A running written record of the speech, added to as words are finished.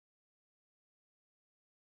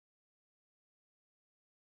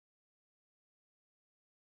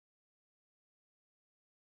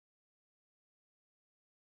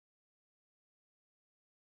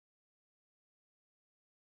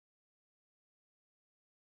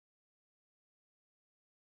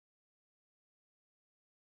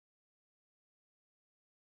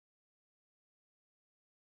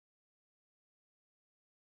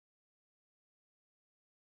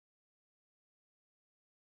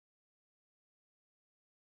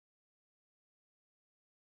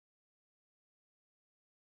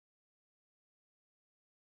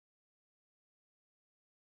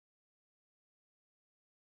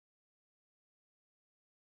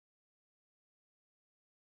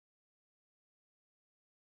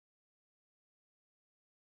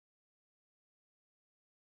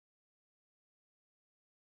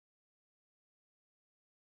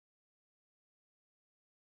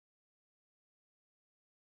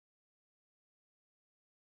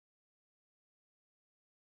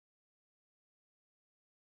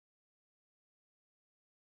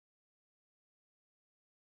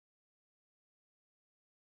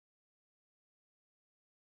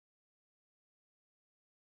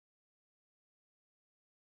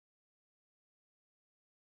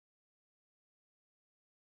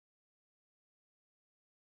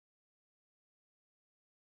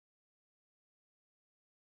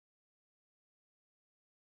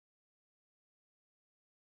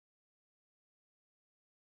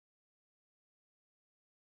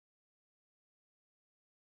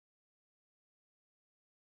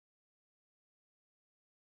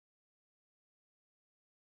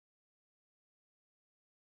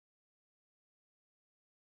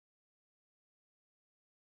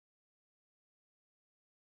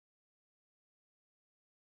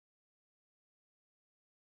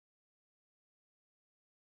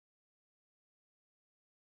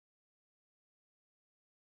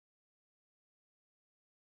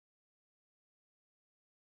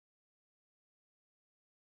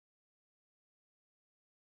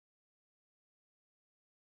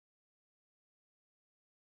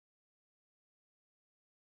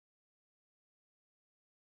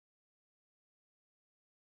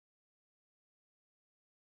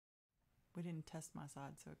We didn't test my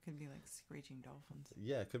side, so it could be like screeching dolphins.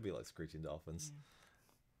 Yeah, it could be like screeching dolphins.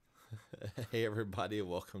 Yeah. Hey, everybody, and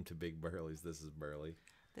welcome to Big Burley's. This is Burley.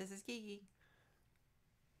 This is Kiki.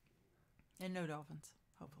 And no dolphins,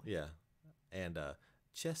 hopefully. Yeah. And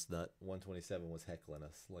Chestnut 127 was heckling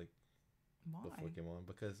us like Why? before we came on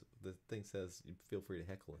because the thing says you feel free to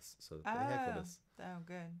heckle us. So they heckled us. Oh,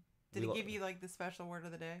 good. Did it give you like the special word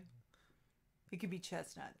of the day? It could be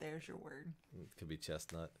chestnut. There's your word. It could be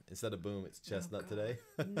chestnut. Instead of boom, it's chestnut today.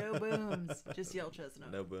 No booms. Just yell chestnut.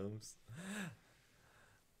 No booms.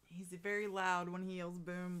 He's very loud when he yells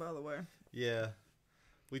boom, by the way. Yeah.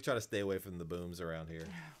 We try to stay away from the booms around here.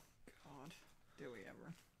 Oh, God. Do we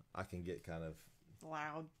ever? I can get kind of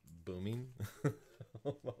loud. Booming.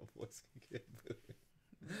 My voice can get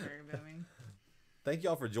booming. Very booming. Thank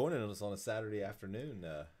y'all for joining us on a Saturday afternoon.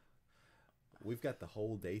 We've got the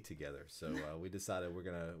whole day together, so we decided we're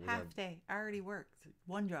gonna half day. I already worked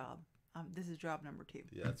one job. This is job number 2.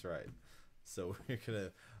 Yeah, that's right. So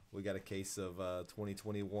we got a case of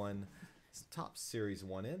 2021 Top Series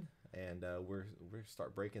 1 in, and we're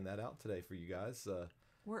start breaking that out today for you guys.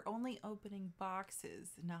 We're only opening boxes,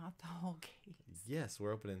 not the whole case. Yes,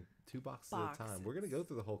 we're opening 2 boxes at a time. We're gonna go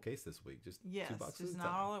through the whole case this week, just 2 boxes just at a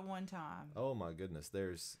not time. all at one time. Oh my goodness,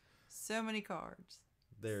 there's so many cards.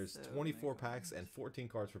 There's 24 packs and 14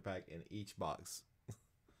 cards per pack in each box.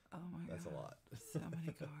 Oh my god. That's a lot. So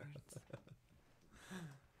many cards.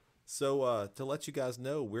 So to let you guys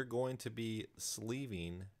know, we're going to be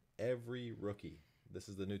sleeving every rookie. This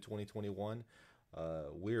is the new 2021.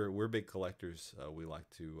 We're big collectors. We like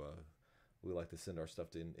to send our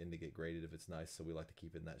stuff in to get graded if it's nice. So we like to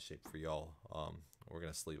keep it in that shape for y'all. We're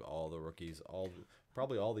gonna sleeve all the rookies,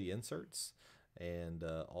 probably all the inserts. And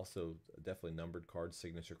also definitely numbered cards,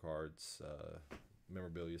 signature cards,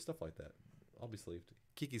 memorabilia, stuff like that. I'll be sleeved.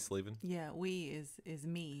 Kiki's sleeving. Yeah, we is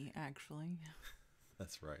me, actually.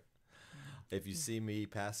 That's right. If you see me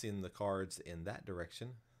passing the cards in that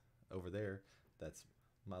direction, over there, that's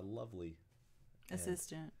my lovely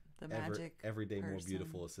assistant, the magic everyday person. More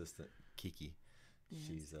beautiful assistant, Kiki. Yes.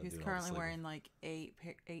 She's He's currently wearing like 8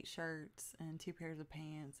 shirts and 2 pairs of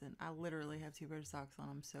pants, and I literally have 2 pairs of socks on.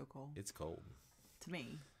 I'm so cold. It's cold. To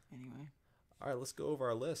me, anyway. All right, let's go over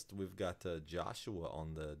our list. We've got Joshua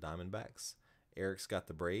on the Diamondbacks. Eric's got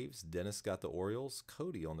the Braves. Dennis got the Orioles.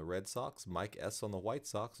 Cody on the Red Sox. Mike S. on the White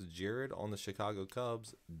Sox. Jared on the Chicago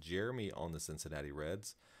Cubs. Jeremy on the Cincinnati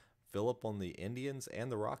Reds. Philip on the Indians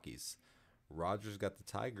and the Rockies. Roger's got the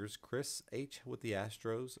Tigers, Chris H. with the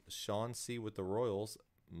Astros, Sean C. with the Royals,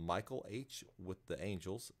 Michael H. with the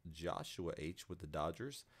Angels, Joshua H. with the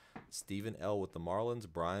Dodgers, Stephen L. with the Marlins,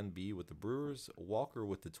 Brian B. with the Brewers, Walker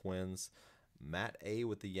with the Twins, Matt A.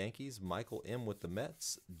 with the Yankees, Michael M. with the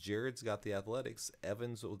Mets, Jared's got the Athletics,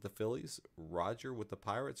 Evans with the Phillies, Roger with the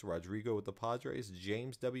Pirates, Rodrigo with the Padres,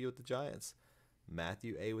 James W. with the Giants,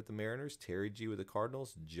 Matthew A. with the Mariners, Terry G. with the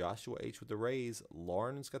Cardinals, Joshua H. with the Rays,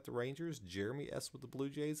 Lauren's got the Rangers, Jeremy S. with the Blue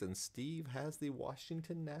Jays, and Steve has the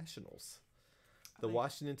Washington Nationals. The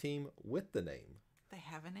Washington team with the name. They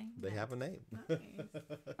have a name? They have a name. Nice.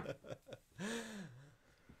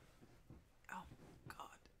 Oh,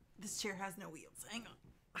 God. This chair has no wheels. Hang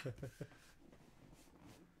on.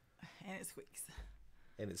 And it squeaks.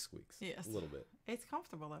 And it squeaks. Yes. A little bit. It's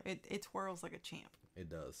comfortable, though. It twirls like a champ. It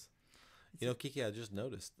does. You know, Kiki, I just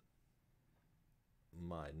noticed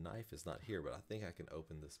my knife is not here, but I think I can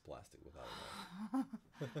open this plastic without a knife.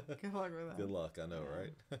 Good luck with that. Good luck, I know,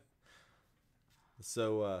 right?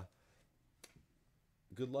 So,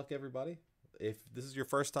 good luck, everybody. If this is your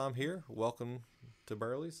first time here, welcome to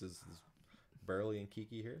Burley's. This is Burley and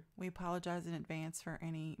Kiki here. We apologize in advance for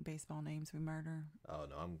any baseball names we murder. Oh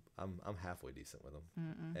no, I'm halfway decent with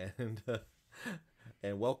them.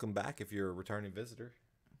 And welcome back if you're a returning visitor.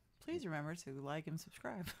 Please remember to like and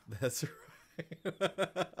subscribe. That's right.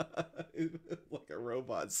 Like a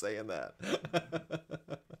robot saying that.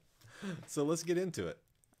 So let's get into it.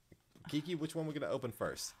 Kiki, which one are we going to open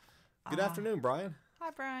first? Good afternoon, Brian. Hi,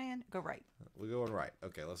 Brian. Go right. We're going right.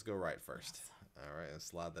 Okay, let's go right first. Yes. All right, let's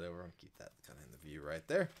slide that over and keep that kind of in the view right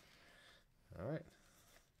there. All right.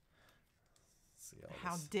 Let's see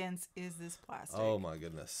how dense is this plastic? Oh, my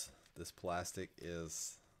goodness. This plastic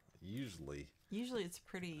is usually it's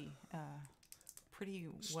pretty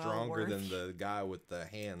stronger than the guy with the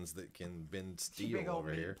hands that can bend steel big old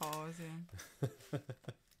over here. Paws, yeah.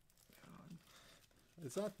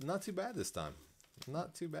 It's not too bad this time.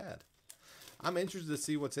 Not too bad. I'm interested to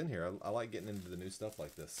see what's in here. I like getting into the new stuff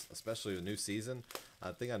like this, especially the new season.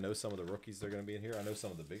 I think I know some of the rookies that are going to be in here. I know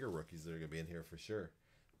some of the bigger rookies that are going to be in here for sure.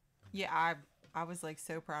 Yeah, I was like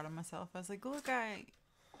so proud of myself. I was like, look, I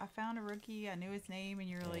I found a rookie. I knew his name, and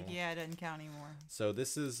you were like, yeah, it doesn't count anymore. So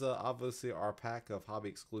this is obviously our pack of hobby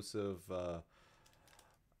exclusive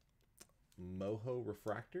Mojo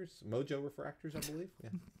refractors, I believe. Yeah.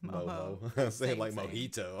 Mojo. I say like Same.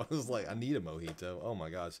 mojito. I was like, I need a mojito. Oh my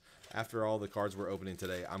gosh. After all the cards we're opening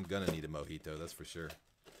today, I'm going to need a mojito. That's for sure.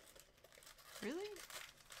 Really?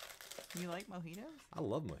 You like mojitos? I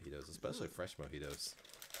love mojitos, especially fresh mojitos.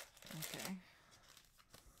 Okay.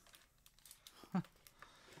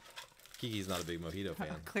 Kiki's not a big mojito fan.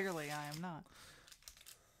 Clearly, I am not.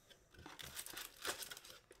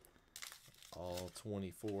 All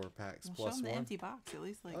 24 packs Well, plus show them the one. empty box at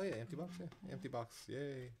least. Like, Oh yeah, empty box. Yeah, empty box.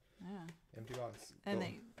 Yay. yeah. Empty box. And Go.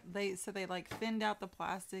 they like thinned out the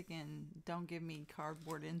plastic and don't give me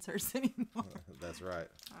cardboard inserts anymore. That's right.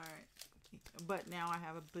 All right. But now I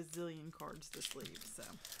have a bazillion cards to sleeve, so.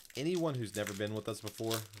 Anyone who's never been with us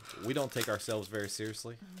before, we don't take ourselves very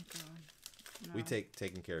seriously. Oh, God. No. We take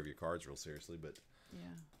taking care of your cards real seriously, but Yeah.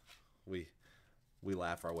 we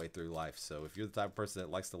laugh our way through life. So if you're the type of person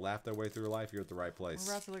that likes to laugh their way through life, you're at the right place.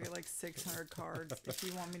 We're about to look at like 600 cards. If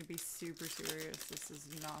you want me to be super serious, this is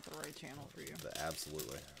not the right channel for you.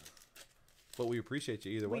 Absolutely. But we appreciate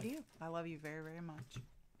you either way. We do. I love you very, very much.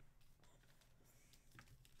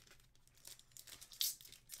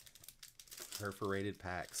 Perforated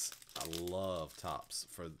packs. I love Topps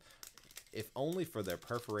for, if only for their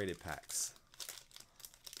perforated packs.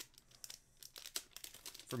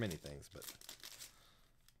 For many things, but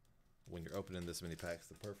when you're opening this many packs,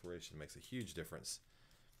 the perforation makes a huge difference.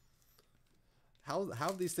 How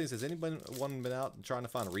have these things? Has anyone been out and trying to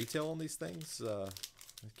find retail on these things?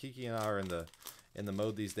 Kiki and I are in the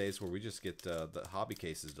mode these days where we just get the hobby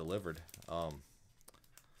cases delivered. Are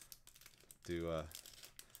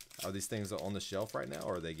these things on the shelf right now,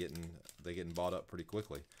 or are they getting bought up pretty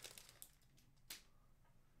quickly?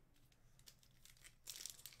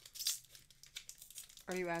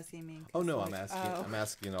 Are you asking me? Oh no, like, I'm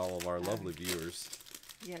asking all of our lovely viewers.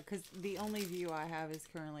 Yeah, because the only view I have is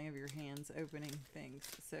currently of your hands opening things.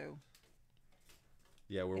 So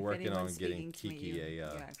Yeah, we're if working on anyone's getting speaking to me, Kiki you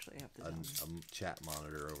actually have to tell me. a chat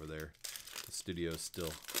monitor over there. The studio's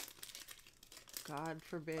still. God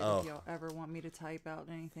forbid Oh. if y'all ever want me to type out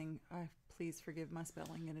anything. Please forgive my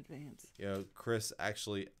spelling in advance. You know, Chris,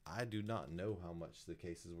 actually, I do not know how much the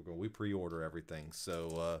cases were going. We pre-order everything,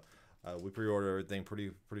 so we pre-order everything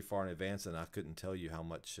pretty far in advance, and I couldn't tell you how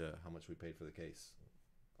much we paid for the case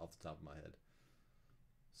off the top of my head.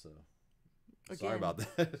 So sorry about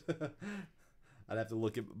that. I'd have to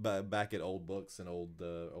look back at old books and old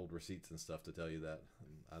receipts and stuff to tell you that.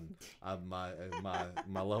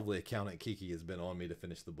 My lovely accountant Kiki has been on me to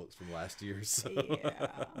finish the books from last year. So. Yeah.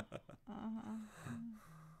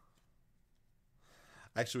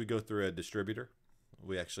 Actually, we go through a distributor.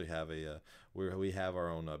 We actually have we have our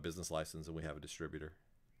own business license, and we have a distributor.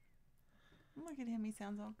 Look at him. He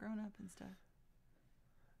sounds all grown up and stuff.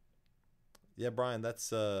 Yeah, Brian.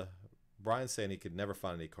 That's Brian's saying he could never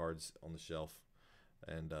find any cards on the shelf,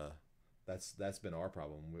 and that's been our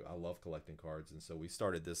problem. I love collecting cards, and so we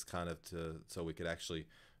started this kind of so we could actually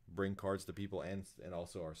bring cards to people and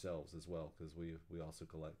also ourselves as well, because we also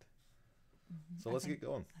collect. So let's get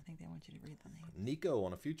going. I think they want you to read the name. Nico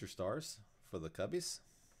on a Future Stars for the Cubbies.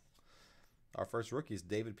 Our first rookie is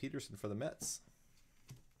David Peterson for the Mets.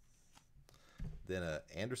 Then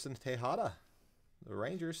Anderson Tejada, the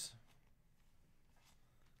Rangers.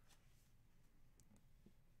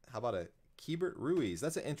 How about a Keibert Ruiz?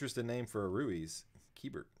 That's an interesting name for a Ruiz.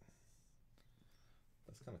 Keibert.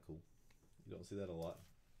 That's kind of cool. You don't see that a lot.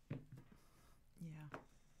 Yeah.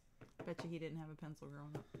 Bet you he didn't have a pencil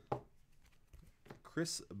growing up.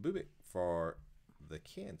 Chris Bubik for the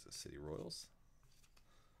Kansas City Royals.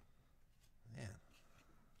 Man.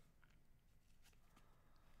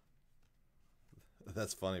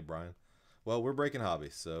 That's funny, Brian. Well, we're breaking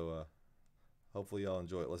hobbies, so hopefully y'all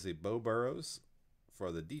enjoy it. Let's see. Bo Burrows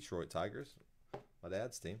for the Detroit Tigers. My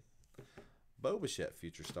dad's team. Bo Bichette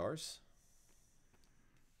Future Stars.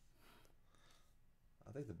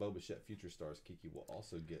 I think the Bo Bichette Future Stars Kiki will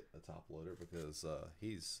also get a top loader because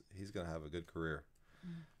he's going to have a good career.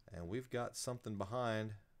 And we've got something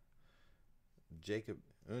behind Jacob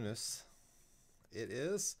Unis. It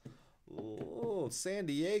is San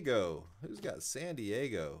Diego. Who's got San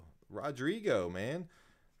Diego? Rodrigo, man.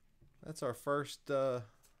 That's our first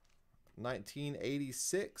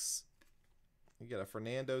 1986. You got a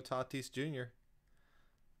Fernando Tatis Jr.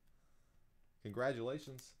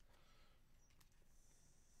 Congratulations.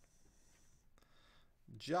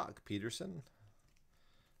 Jock Peterson.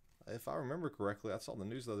 If I remember correctly, I saw in the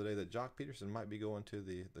news the other day that Jock Peterson might be going to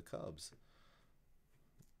the Cubs.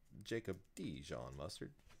 Jacob D. John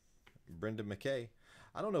Mustard. Brendan McKay.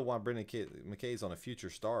 I don't know why Brendan McKay's on a Future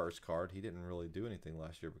Stars card. He didn't really do anything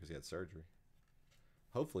last year because he had surgery.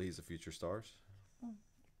 Hopefully he's a Future Stars.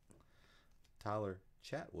 Tyler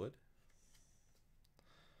Chatwood.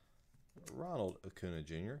 Ronald Acuna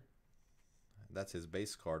Jr. That's his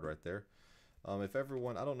base card right there. If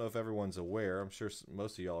everyone, I don't know if everyone's aware. I'm sure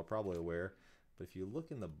most of y'all are probably aware. But if you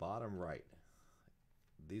look in the bottom right,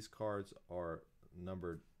 these cards are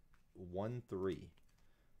numbered 1-3.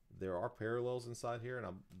 There are parallels inside here, and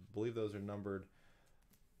I believe those are numbered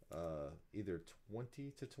either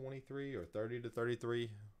 20 to 23 or 30 to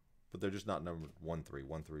 33, but they're just not numbered 1-3.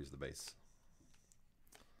 1-3 is the base.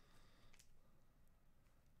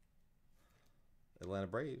 Atlanta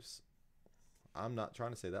Braves. I'm not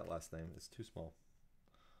trying to say that last name. It's too small.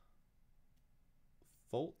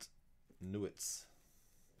 Folt Newitz.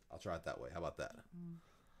 I'll try it that way. How about that?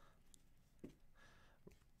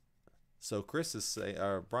 So Chris is saying,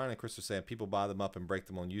 or Brian and Chris are saying, people buy them up and break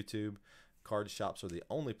them on YouTube. Card shops are the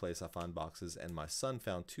only place I find boxes, and my son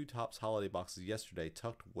found 2 Topps holiday boxes yesterday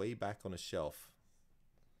tucked way back on a shelf.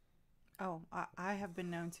 Oh, I have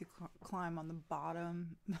been known to climb on the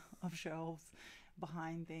bottom of shelves,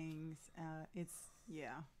 behind things.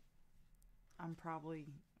 Yeah. I'm probably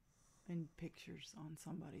in pictures on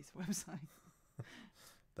somebody's website.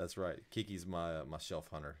 That's right. Kiki's my shelf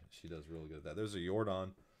hunter. She does really good at that. There's a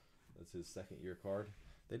Jordan. That's his second-year card.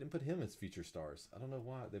 They didn't put him as Future Stars. I don't know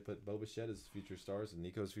why. They put Bo Bichette as Future Stars and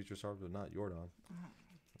Nico's Future Stars, but not Jordan.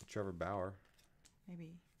 Trevor Bauer.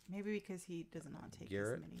 Maybe because he does not take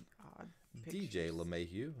Garrett. as many odd pictures. DJ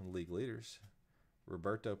LeMahieu, League Leaders.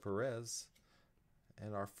 Roberto Perez.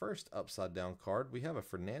 And our first upside-down card, we have a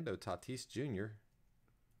Fernando Tatis Jr.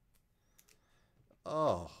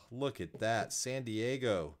 Oh, look at that. San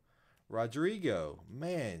Diego. Rodrigo.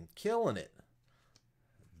 Man, killing it.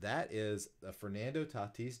 That is a Fernando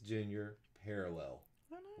Tatis Jr. parallel.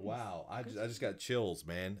 Oh, nice. Wow. I just got chills,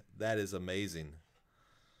 man. That is amazing.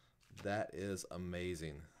 That is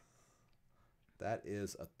amazing. That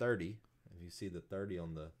is a 30. If you see the 30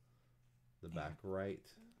 on the back right.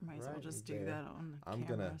 Might as well right just there. do that on the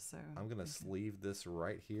camera. I'm gonna sleeve this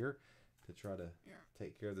right here to try to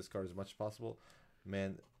take care of this card as much as possible.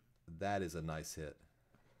 Man, that is a nice hit.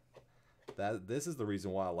 This is the reason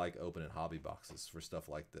why I like opening hobby boxes for stuff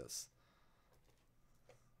like this.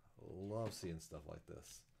 Love seeing stuff like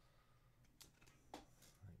this.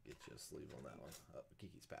 Get you a sleeve on that one. Oh,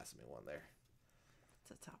 Kiki's passing me one there.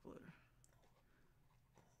 It's a top loader.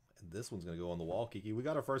 And this one's gonna go on the wall, Kiki. We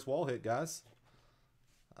got our first wall hit, guys.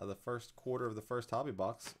 The first quarter of the first hobby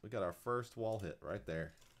box, we got our first wall hit right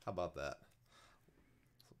there. How about that?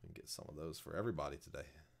 So we can get some of those for everybody today.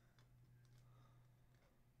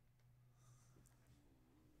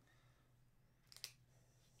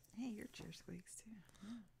 Hey, your chair squeaks too.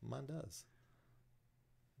 Mine does.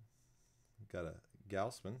 Got a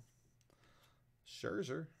Gaussman.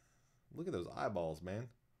 Scherzer. Look at those eyeballs, man.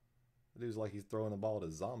 The dude's like he's throwing the ball at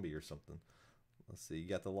a zombie or something. Let's see. You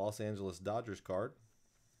got the Los Angeles Dodgers card.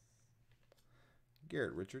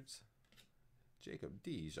 Garrett Richards. Jacob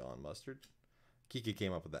Dijon Mustard. Kiki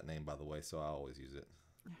came up with that name, by the way, so I always use it.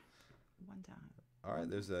 One time. All right,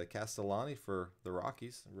 there's a Castellani for the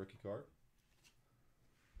Rockies, rookie card.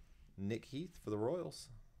 Nick Heath for the Royals.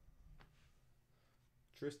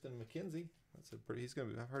 Tristan McKenzie. That's a pretty.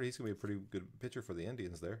 I've heard he's gonna be a pretty good pitcher for the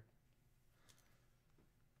Indians there.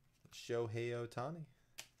 Shohei Ohtani.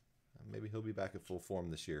 Maybe he'll be back at full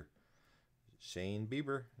form this year. Shane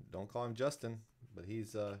Bieber. Don't call him Justin, but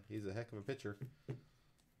he's a heck of a pitcher.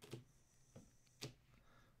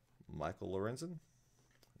 Michael Lorenzen.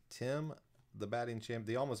 Tim,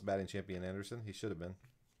 the almost batting champion Anderson. He should have been.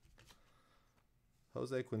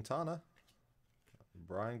 Jose Quintana.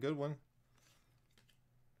 Brian Goodwin.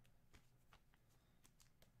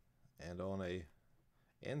 And on a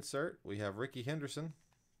insert, we have Ricky Henderson.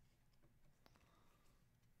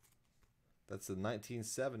 That's the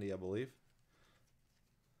 1970, I believe.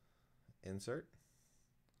 Insert.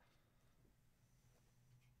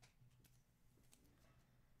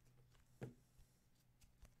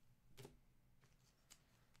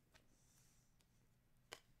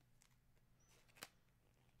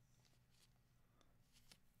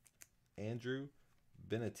 Andrew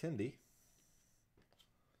Benintendi.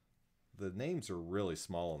 The names are really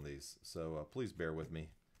small on these, so please bear with me.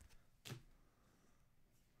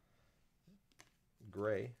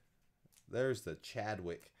 Gray. There's the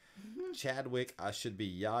Chadwick. Chadwick, I should be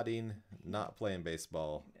yachting, not playing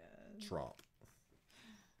baseball. Trump.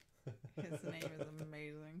 His name is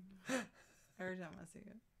amazing. Every time I see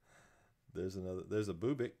it. There's a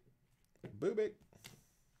Bubik. Bubik.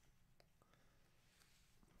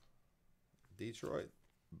 Detroit,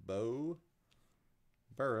 Bo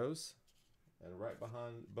Burrows. And right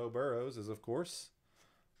behind Bo Burrows is, of course,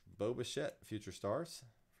 Bo Bichette, Future Stars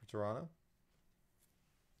for Toronto.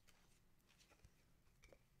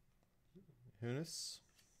 Hunis.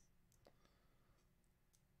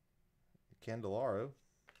 Candelaro.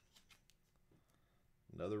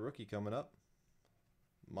 Another rookie coming up.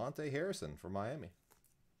 Monte Harrison for Miami.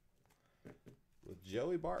 With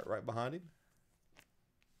Joey Bart right behind him.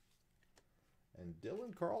 And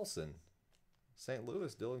Dylan Carlson. St.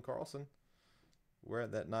 Louis, Dylan Carlson.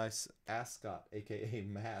 Wearing that nice ascot, a.k.a.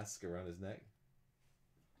 mask, around his neck.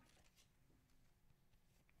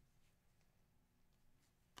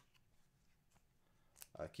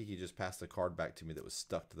 Kiki just passed a card back to me that was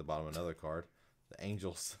stuck to the bottom of another card. The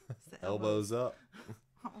Angels, The elbows up.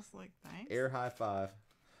 I was like, thanks. Air high five.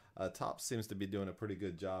 Top seems to be doing a pretty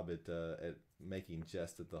good job at making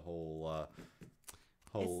jest at the whole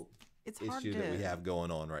It's hard issue to, that we have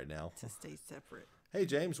going on right now. to stay separate. Hey,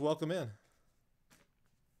 James, welcome in.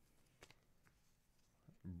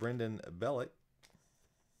 Brendan Bellick.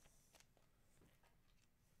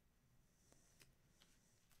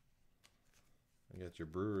 I got your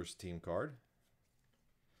Brewers team card.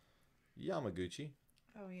 Yamaguchi.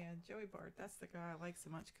 Oh yeah, Joey Bart. That's the guy I like so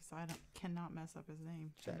much because I cannot mess up his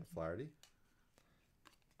name. Chad Flaherty.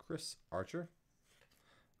 Chris Archer.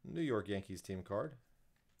 New York Yankees team card.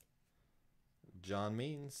 John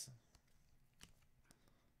Means.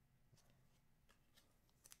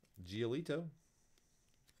 Giolito.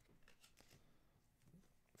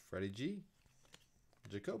 Freddie G.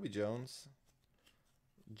 Jacoby Jones.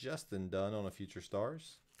 Justin Dunn on a Future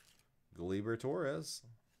Stars. Gleyber Torres.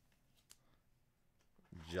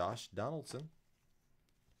 Josh Donaldson.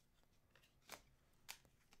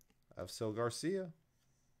 Afsel Garcia.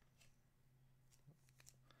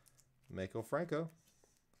 Mako Franco.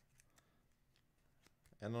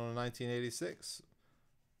 And on a 1986,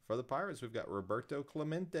 for the Pirates, we've got Roberto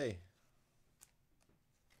Clemente.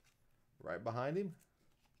 Right behind him,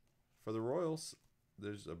 for the Royals,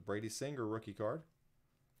 there's a Brady Singer rookie card.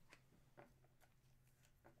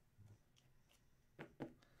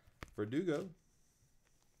 Verdugo.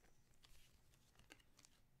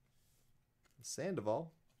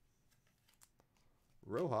 Sandoval.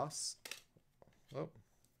 Rojas. Oh.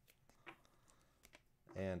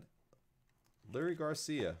 And Larry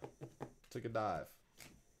Garcia took a dive.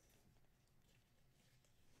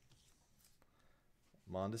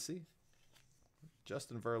 Mondesi.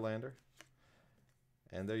 Justin Verlander.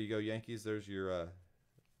 And there you go, Yankees. There's your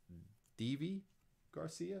Deivi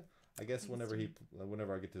Garcia. I guess whenever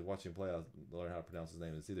I get to watch him play, I'll learn how to pronounce his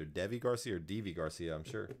name. It's either Devi Garcia or Deivi Garcia, I'm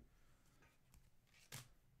sure.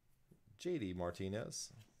 JD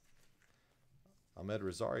Martinez. Ahmed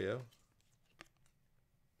Rosario.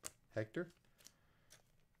 Hector.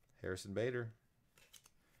 Harrison Bader.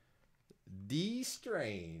 D.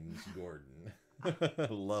 Strange Gordon.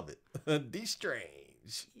 Love it. D.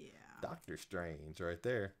 Strange. Yeah. Doctor Strange right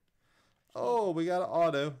there. Oh, we got an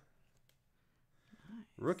auto. Nice.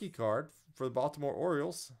 Rookie card for the Baltimore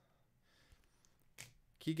Orioles.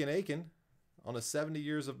 Keegan Aiken on a 70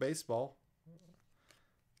 years of baseball.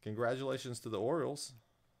 Congratulations to the Orioles.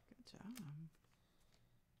 Good job.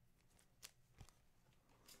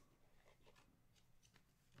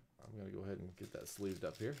 I'm going to go ahead and get that sleeved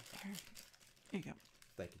up here. There you go.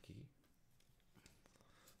 Thank you, Kiki.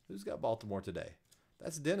 Who's got Baltimore today?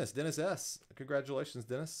 That's Dennis. Dennis S. Congratulations,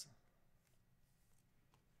 Dennis.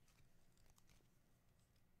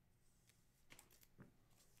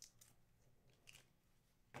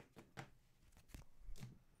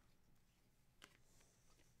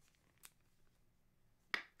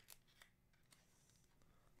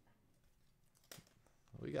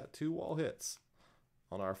 We got 2 wall hits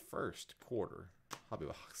on our first quarter hobby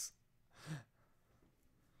box.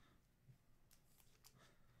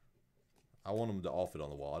 I want them to all fit on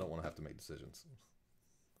the wall. I don't want to have to make decisions.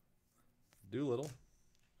 Doolittle.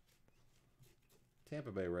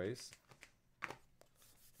 Tampa Bay Rays.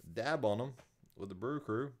 Dab on them with the Brew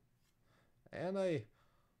Crew. And a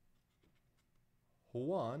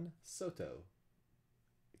Juan Soto.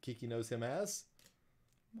 Kiki knows him as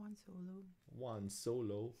One solo. Juan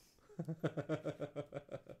Solo. I'm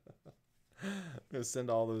going to send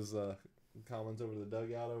all those comments over to the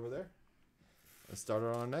dugout over there. Let's start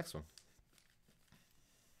on our next one.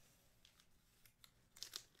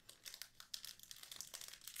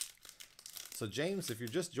 So James, if you're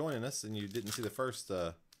just joining us and you didn't see the first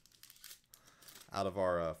out of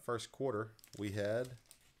our first quarter, we had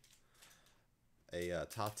a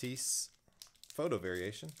Tatis photo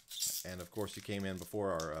variation, and of course you came in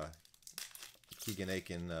before our Keegan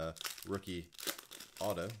Aiken rookie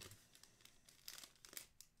auto.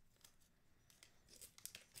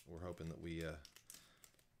 We're hoping that we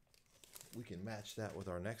can match that with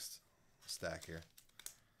our next stack here.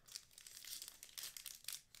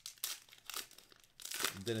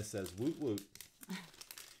 Dennis says, "Woot woot."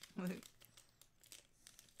 Woot.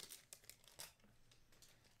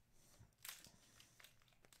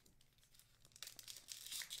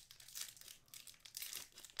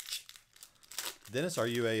 Dennis, are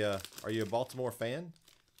you a Baltimore fan,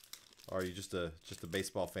 or are you just a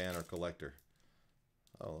baseball fan or collector?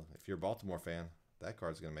 Oh, if you're a Baltimore fan, that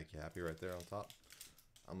card's gonna make you happy right there on top.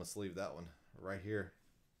 I'm gonna sleeve that one right here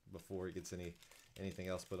before it gets anything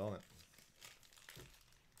else put on it.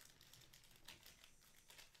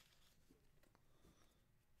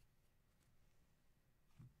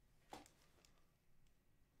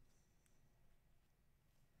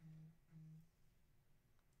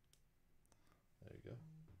 There you go.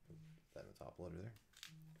 Put that in the top loader there.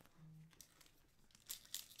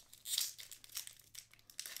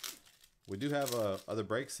 We do have other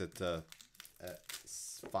breaks at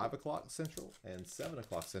 5 o'clock Central and 7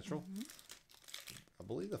 o'clock Central. I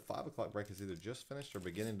believe the 5 o'clock break is either just finished or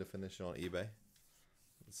beginning to finish on eBay.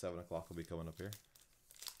 The 7 o'clock will be coming up here.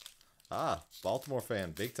 Ah, Baltimore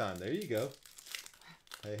fan, big time. There you go.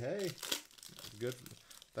 Hey, hey. That's good.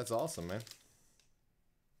 That's awesome, man.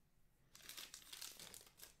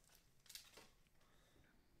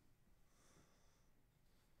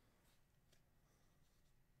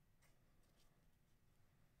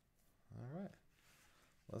 All right.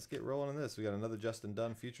 Let's get rolling on this. We got another Justin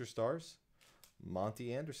Dunn Future Stars.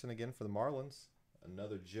 Monty Anderson again for the Marlins.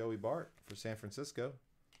 Another Joey Bart for San Francisco.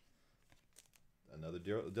 Another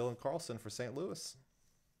Dylan Carlson for St. Louis.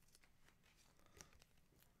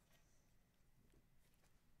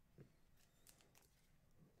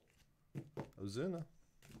 Ozuna.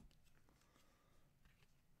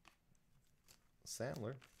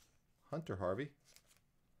 Sandler. Hunter Harvey.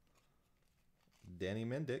 Danny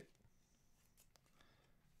Mendick.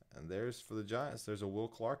 And there's for the Giants, there's a Will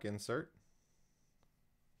Clark insert.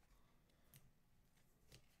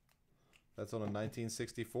 That's on a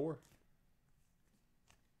 1964.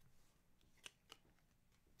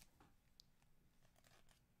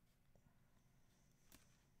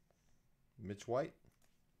 Mitch White.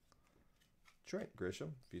 Trent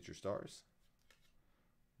Grisham, Future Stars.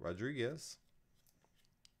 Rodriguez.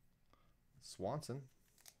 Swanson.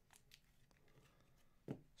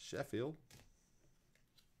 Sheffield.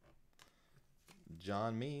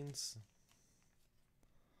 John Means.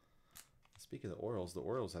 Speaking of the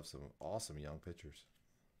Orioles have some awesome young pitchers.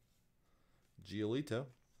 Giolito.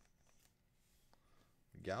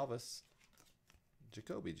 Galvis.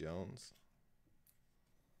 Jacoby Jones.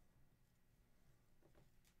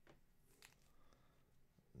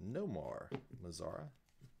 Nomar Mazara.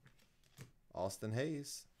 Austin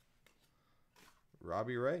Hayes.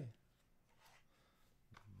 Robbie Ray.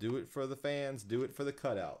 Do it for the fans. Do it for the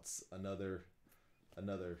cutouts. Another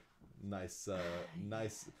nice,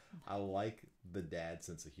 nice. I like the dad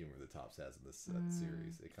sense of humor that Topps has in this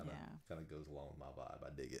series. It kind of goes along with my vibe. I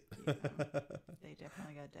dig it. Yeah. They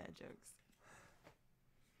definitely got dad jokes.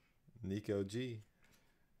 Nico G.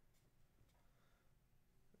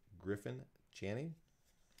 Griffin Channing.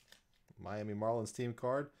 Miami Marlins team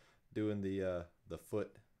card, doing the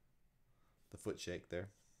foot shake there.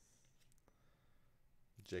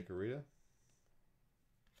 Jake Arrieta.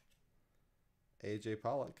 AJ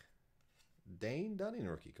Pollock. Dane Dunning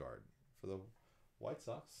rookie card for the White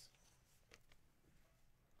Sox.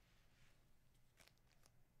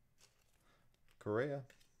 Correa.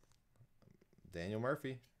 Daniel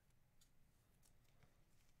Murphy.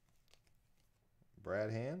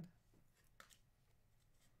 Brad Hand.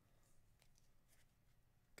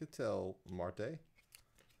 Ketel Marte.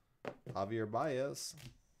 Javier Baez.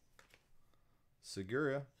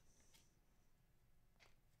 Segura.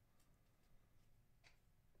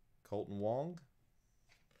 Colton Wong.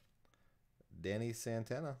 Danny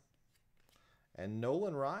Santana. And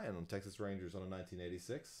Nolan Ryan on Texas Rangers on a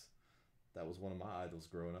 1986. That was one of my idols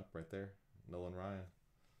growing up right there. Nolan Ryan.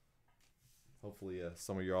 Hopefully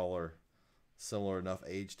some of y'all are similar enough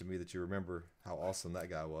age to me that you remember how awesome that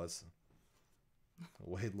guy was.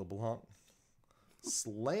 Wade LeBlanc.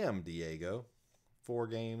 Slam Diego. 4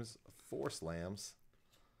 games, 4 slams.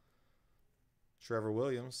 Trevor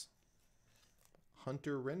Williams.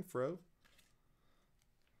 Hunter Renfroe.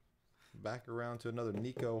 Back around to another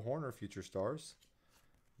Nico Horner Future Stars.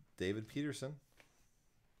 David Peterson.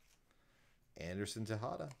 Anderson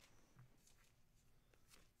Tejada.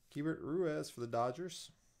 Keibert Ruiz for the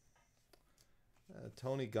Dodgers.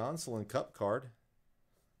 Tony Gonsolin Cup card.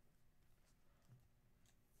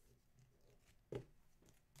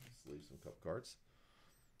 sleeve some cup cards.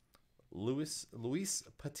 Luis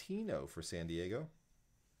Patino for San Diego.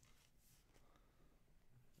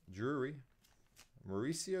 Drury,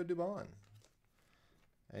 Mauricio Dubon.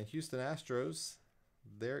 And Houston Astros,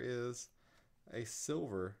 there is a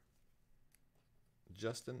silver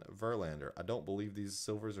Justin Verlander. I don't believe these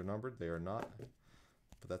silvers are numbered. They are not.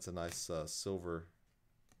 But that's a nice silver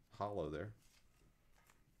hollow there.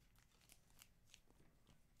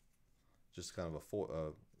 Just kind of a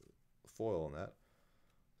foil on that.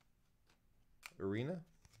 Arena.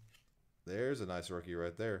 There's a nice rookie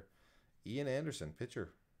right there. Ian Anderson,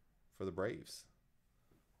 pitcher for the Braves.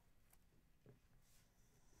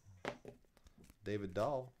 David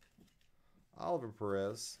Dahl. Oliver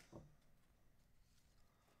Perez.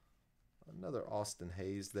 Another Austin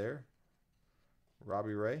Hayes there.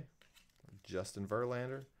 Robbie Ray. Justin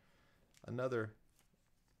Verlander. Another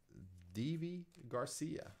Deivi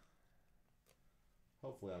Garcia.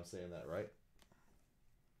 Hopefully I'm saying that right.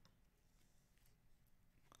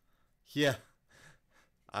 Yeah.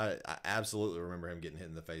 I absolutely remember him getting hit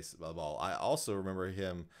in the face by the ball. I also remember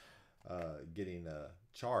him getting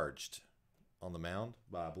charged on the mound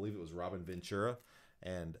by, I believe it was Robin Ventura.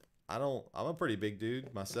 And I'm a pretty big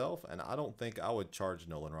dude myself, and I don't think I would charge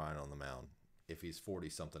Nolan Ryan on the mound if he's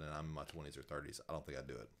 40-something and I'm in my 20s or 30s. I don't think I'd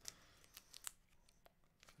do it.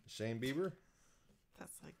 Shane Bieber.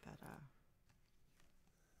 That's like that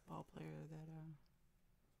ball player that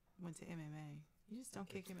went to MMA. You just don't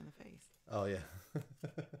kick him in the face. Oh yeah.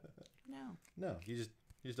 No, you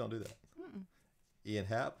just don't do that. Mm-mm. Ian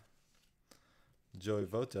Happ, Joey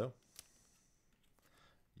Votto,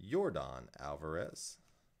 Yordan Alvarez,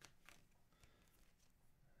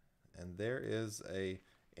 and there is a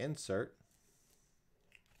insert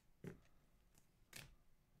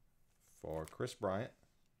for Chris Bryant.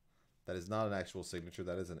 That is not an actual signature.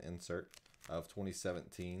 That is an insert of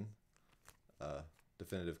 2017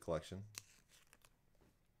 definitive collection.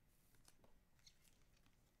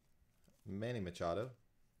 Manny Machado.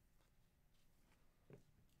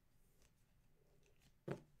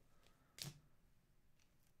 Do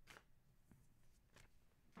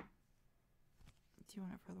you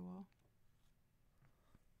want it for the wall?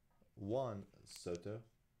 Juan Soto.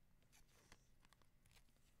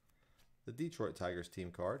 The Detroit Tigers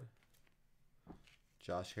team card.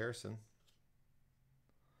 Josh Harrison.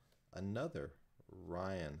 Another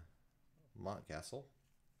Ryan Montcastle.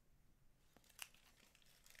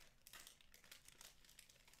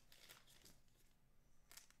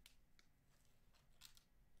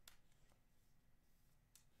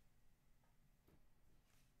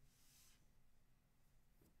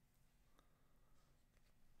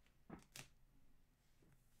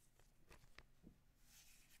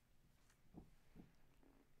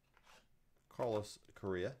 Carlos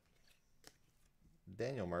Correa,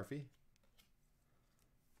 Daniel Murphy,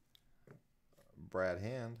 Brad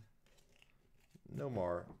Hand,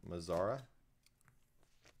 Nomar Mazara,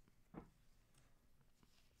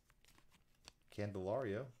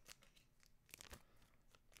 Candelario,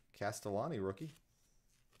 Castellani rookie,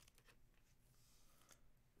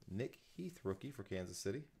 Nick Heath rookie for Kansas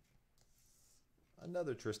City,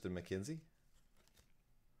 another Tristan McKenzie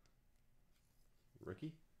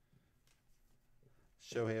rookie,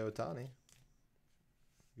 Shohei Ohtani,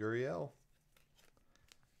 Uriel.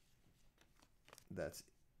 That's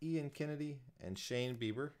Ian Kennedy and Shane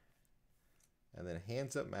Bieber. And then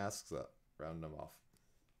hands up, masks up, rounding them off.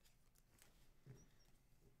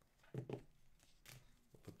 We'll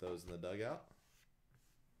put those in the dugout.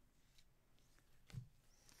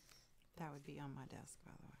 That would be on my desk,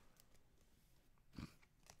 by the way.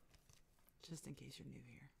 Just in case you're new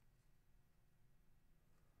here.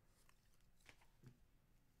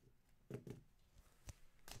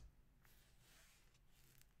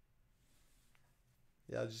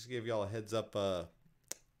 Yeah, I'll just give y'all a heads up. Our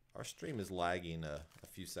stream is lagging a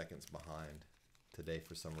few seconds behind today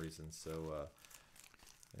for some reason, so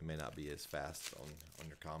it may not be as fast on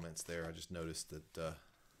your comments there. I just noticed that that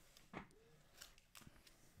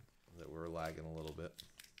we're lagging a little bit.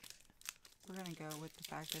 We're gonna go with the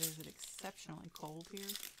fact that it's exceptionally cold here.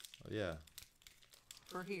 Oh, yeah.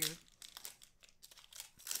 For here.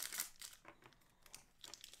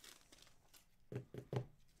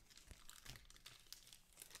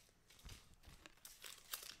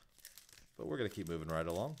 But we're gonna keep moving right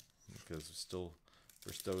along because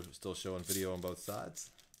we're still showing video on both sides.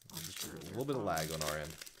 Just sure a little bit of lag on our end.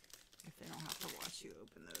 If they don't have to watch you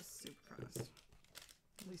open those super fast.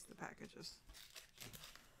 At least the packages.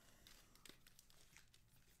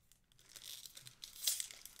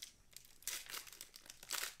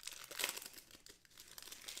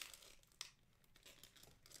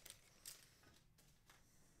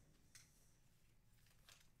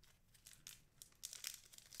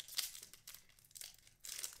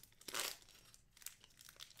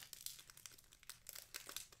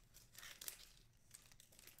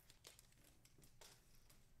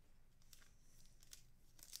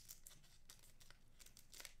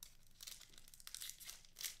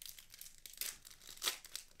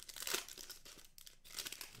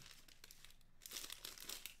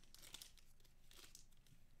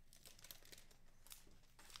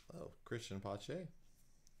 Christian Pache.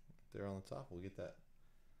 There on the top. We'll get that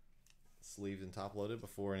sleeved and top loaded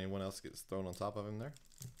before anyone else gets thrown on top of him there.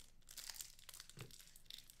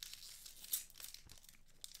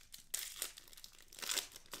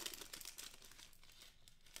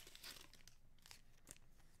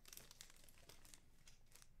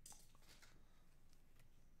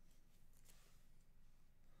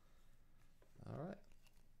 All right.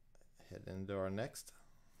 Heading into our next.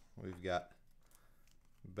 We've got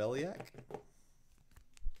Beliak,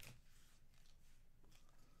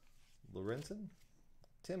 Lorenzen,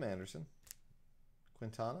 Tim Anderson,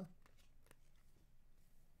 Quintana,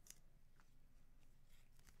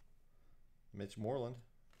 Mitch Moreland,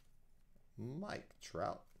 Mike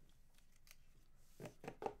Trout,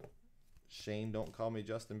 Shane Don't Call Me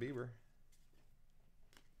Justin Bieber,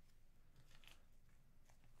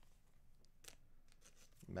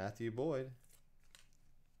 Matthew Boyd,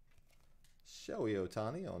 Shohei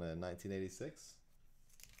Ohtani on a 1986.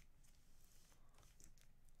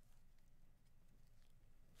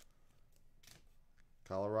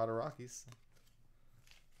 Colorado Rockies.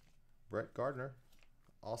 Brett Gardner.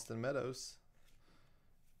 Austin Meadows.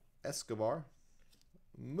 Escobar.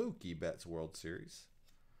 Mookie Betts World Series.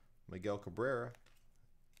 Miguel Cabrera.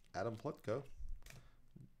 Adam Plutko.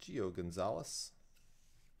 Gio Gonzalez.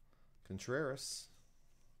 Contreras.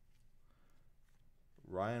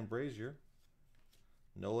 Ryan Brazier.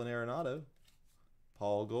 Nolan Arenado,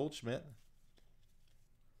 Paul Goldschmidt,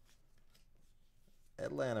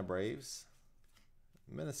 Atlanta Braves,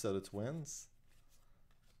 Minnesota Twins.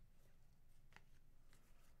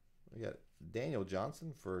 We got Daniel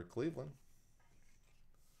Johnson for Cleveland,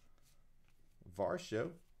 Varsho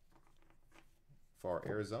for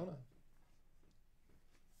Arizona,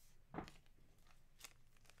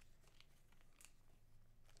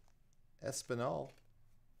 Espinal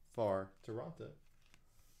for Toronto.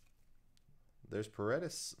 There's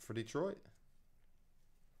Paredes for Detroit.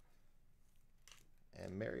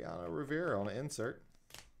 And Mariano Rivera on an insert.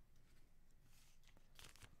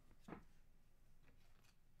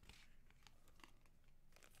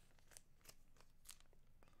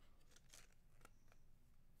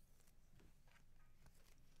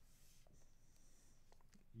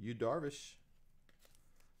 Yu Darvish.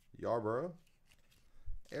 Yarborough.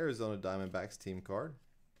 Arizona Diamondbacks team card.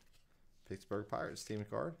 Pittsburgh Pirates team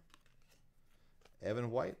card.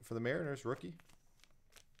 Evan White for the Mariners, rookie.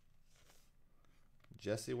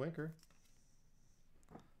 Jesse Winker.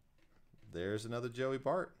 There's another Joey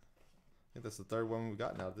Bart. I think that's the third one we've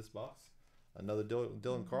gotten out of this box. Another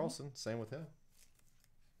Dylan Carlson, same with him.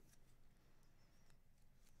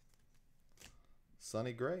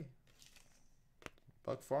 Sonny Gray.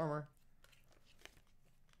 Buck Farmer.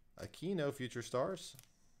 Aquino, Future Stars.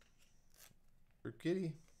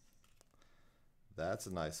 Urquidy. That's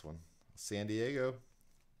a nice one. San Diego.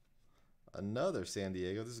 Another San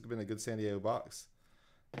Diego. This has been a good San Diego box.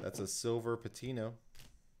 That's a silver Patino.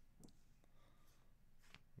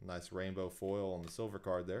 Nice rainbow foil on the silver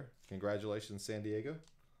card there. Congratulations, San Diego.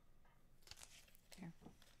 Here.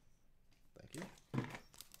 Thank you.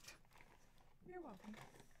 You're welcome.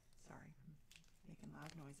 Sorry, I'm making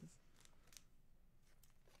loud noises.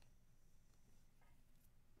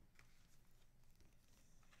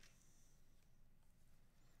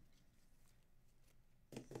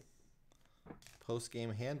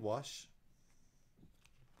 Post-game hand wash.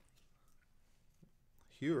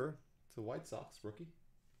 Hewer to White Sox, rookie.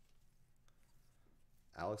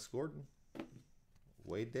 Alex Gordon.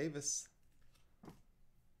 Wade Davis.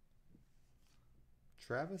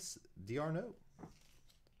 Travis d'Arnaud.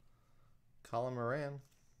 Colin Moran.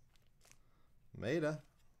 Maeda.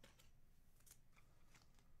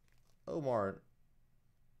 Omar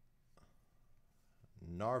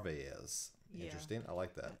Narvaez. Yeah. Interesting. I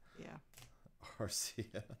like that. Yeah, Arcia.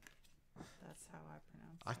 that's how I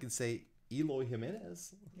pronounce I it. can say Eloy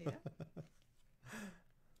Jimenez. Yeah.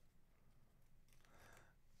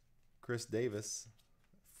 Chris Davis.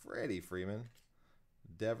 Freddie Freeman.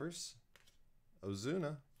 Devers.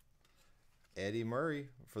 Ozuna. Eddie Murray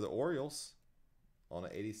for the Orioles on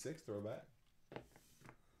an 86 throwback.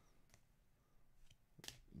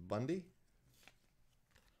 Bundy.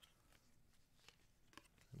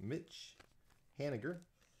 Mitch Haniger.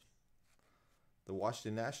 The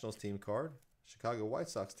Washington Nationals team card. Chicago White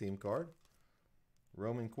Sox team card.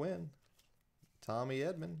 Roman Quinn. Tommy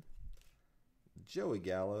Edman. Joey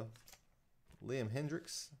Gallo. Liam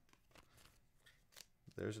Hendricks.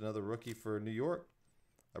 There's another rookie for New York.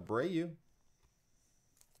 Abreu.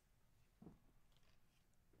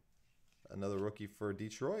 Another rookie for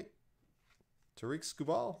Detroit. Tariq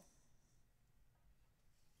Skubal.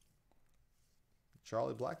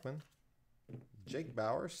 Charlie Blackmon Jake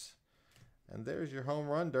Bowers. And there's your home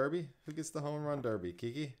run derby. Who gets the home run derby,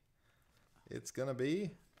 Kiki? It's going to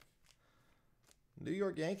be New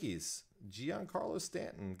York Yankees. Giancarlo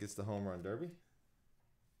Stanton gets the home run derby.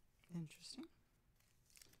 Interesting.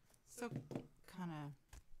 So kind of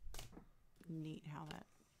neat how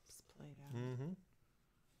that's played out. Mm-hmm.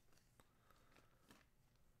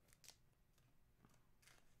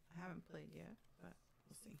 I haven't played yet, but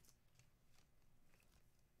we'll see.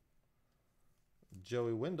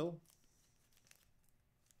 Joey Wendell.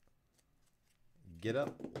 Get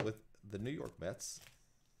up with the New York Mets.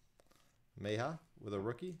 Meja with a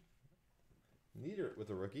rookie. Nieder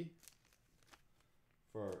with a rookie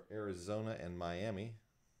for Arizona and Miami.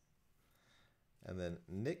 And then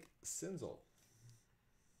Nick Senzel.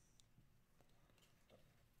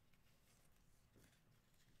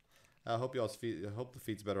 I hope y'all's feed. I hope the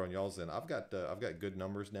feed's better on y'all's end. I've got good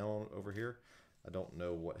numbers now over here. I don't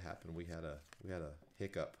know what happened. We had a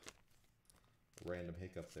hiccup, random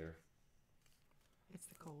hiccup there. It's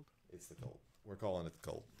the cold. It's the cold. We're calling it the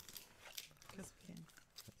cold. Because we can.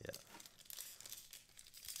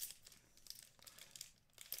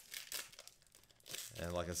 Yeah.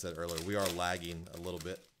 And like I said earlier, we are lagging a little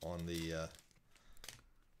bit on the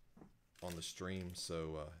stream.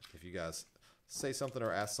 So if you guys say something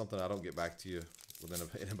or ask something, I don't get back to you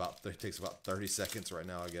it takes about 30 seconds right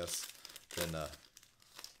now, I guess. Then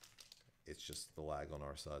it's just the lag on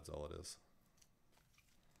our side. That's all it is.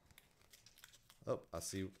 Oh, I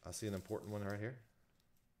see an important one right here.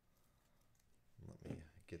 Let me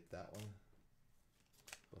get that one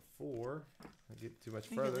before I get too much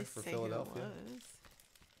further for Philadelphia.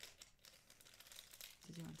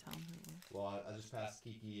 Did you want to tell him who it was? Well, I just passed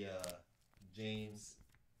Kiki James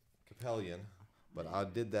Capellion, but I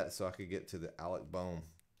did that so I could get to the Alec Bohm.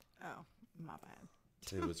 Oh, my bad.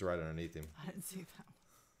 Who was right underneath him. I didn't see that one.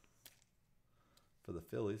 For the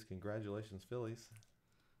Phillies. Congratulations, Phillies.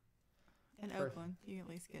 In Oakland, you can at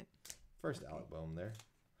least get first Alec Bohm there.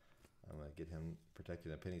 I'm going to get him protected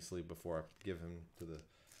in a penny sleeve before I give him to the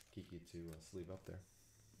Kiki to sleeve up there.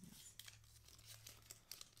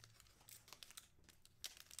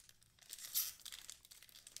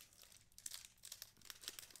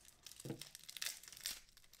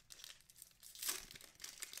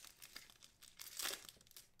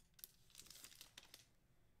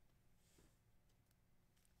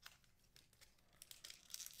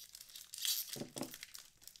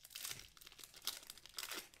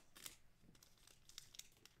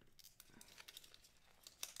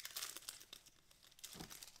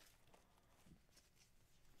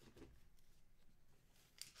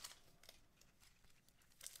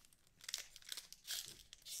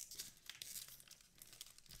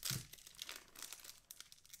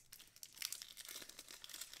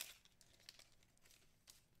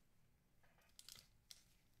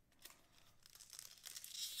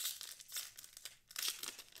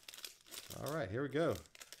 All right, here we go.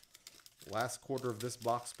 Last quarter of this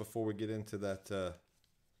box before we get into that.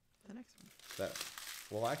 the next one.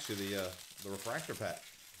 Well, actually, the refractor pack.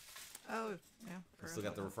 Oh, yeah. I still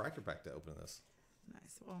got the refractor pack to open this.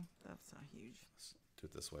 Nice. Well, that's not huge. Let's do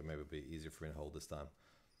it this way. Maybe it'll be easier for me to hold this time.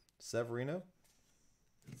 Severino,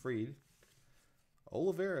 Freed,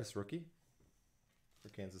 Olivares, rookie for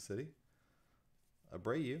Kansas City.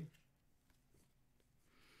 Abreu,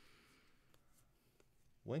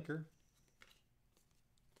 Winker,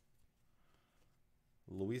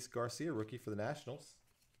 Luis Garcia, rookie for the Nationals.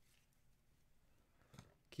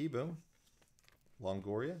 Kieboom,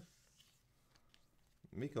 Longoria,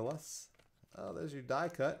 Mikolas. Oh, there's your die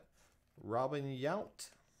cut. Robin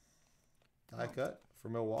Yount, die cut for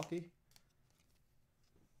Milwaukee.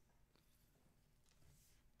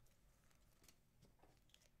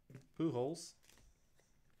 Pujols,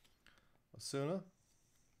 Osuna,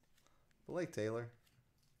 Blake Taylor,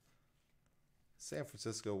 San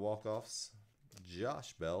Francisco walk-offs,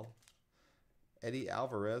 Josh Bell, Eddie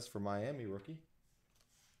Alvarez for Miami, rookie.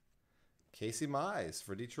 Casey Mize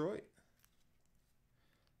for Detroit.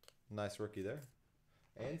 Nice rookie there.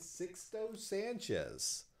 And Sixto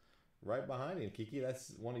Sanchez right behind him. Kiki,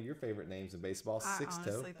 that's one of your favorite names in baseball, I Sixto.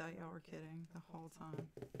 honestly thought y'all were kidding the whole time.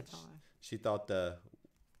 She thought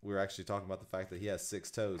we were actually talking about the fact that he has 6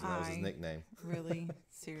 toes, and that was his nickname. Really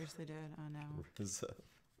seriously did. I know. So,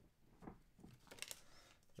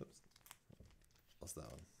 oops. What's that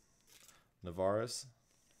one? Navarez.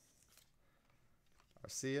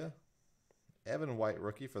 Arcia. Evan White,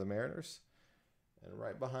 rookie for the Mariners. And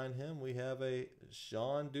right behind him, we have a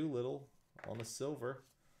Sean Doolittle on the silver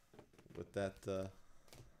with that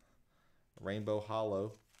rainbow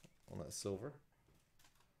hollow on that silver.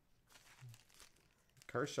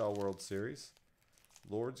 Kershaw World Series.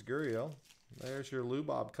 Lourdes Gurriel. There's your Lou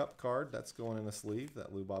Bob Cup card. That's going in a sleeve.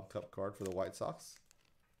 That Lou Bob Cup card for the White Sox.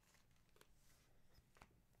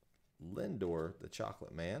 Lindor, the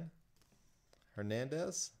Chocolate Man.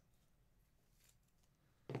 Hernandez.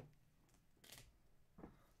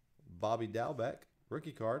 Bobby Dalbec,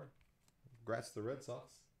 rookie card. Congrats to the Red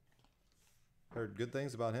Sox. Heard good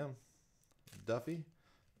things about him. Duffy.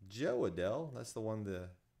 Joe Adele. That's the one the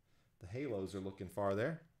Halos are looking for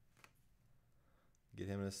there. Get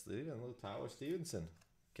him in a sleeve. And a little Tyler Stevenson.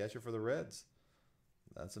 Catcher for the Reds.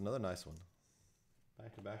 That's another nice one.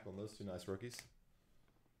 Back to back on those two nice rookies.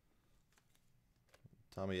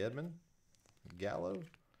 Tommy Edman. Gallo.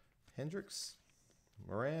 Hendricks.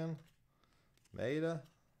 Moran. Maeda.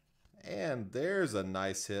 And there's a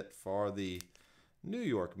nice hit for the New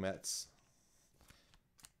York Mets.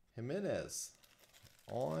 Jimenez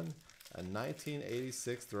on a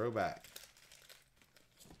 1986 throwback.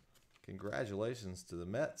 Congratulations to the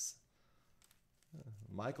Mets.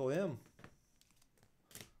 Michael M.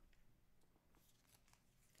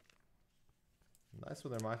 Nice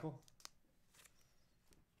one there, Michael.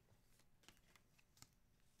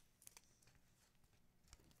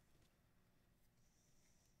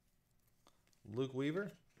 Luke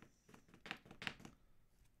Weaver.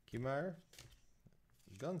 Kiermaier.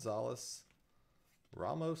 Gonzalez.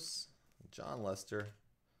 Ramos. John Lester.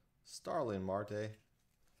 Starling Marte.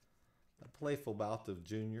 A playful bout of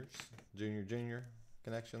juniors. Junior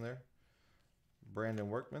connection there. Brandon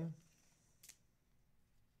Workman.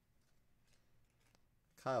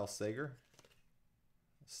 Kyle Sager.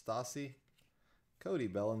 Stassi. Cody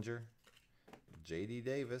Bellinger. J.D.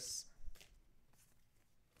 Davis.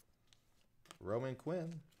 Roman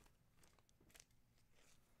Quinn.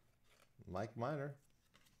 Mike Minor.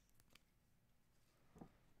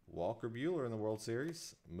 Walker Buehler in the World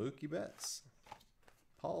Series. Mookie Betts.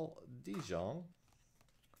 Paul DeJong.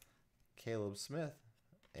 Caleb Smith.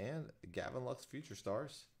 And Gavin Lux Future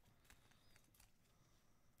Stars.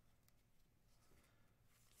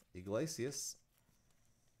 Iglesias.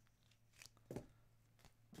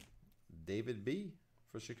 David B.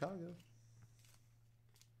 for Chicago.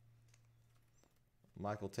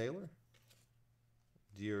 Michael Taylor.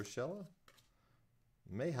 Giorgella.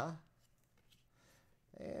 Meja.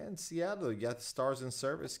 And Seattle, you got the Stars in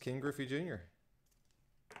Service, King Griffey Jr.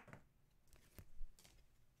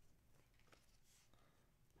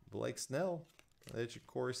 Blake Snell. That's your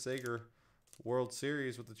Corey Seager World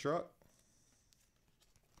Series with the truck.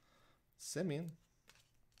 Simeon.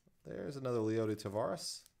 There's another Leody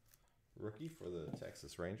Tavares, rookie for the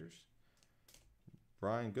Texas Rangers.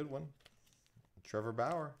 Brian Goodwin. Trevor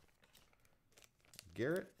Bauer.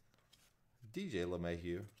 Garrett. DJ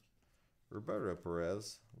LeMahieu. Roberto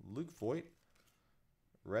Perez. Luke Voigt.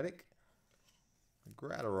 Reddick.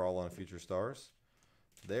 Gratterall on Future Stars.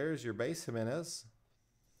 There's your base Jimenez.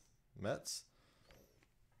 Mets.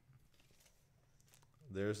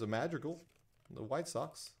 There's the Madrigal. The White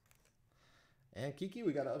Sox. And Kiki,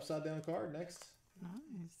 we got an upside down card next.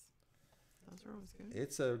 Nice. Those are always good.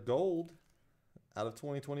 It's a gold out of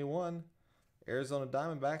 2021. Arizona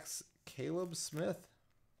Diamondbacks, Caleb Smith.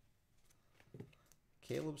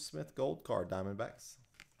 Caleb Smith gold card, Diamondbacks.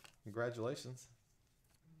 Congratulations.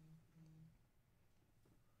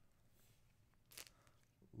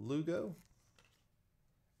 Lugo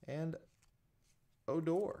and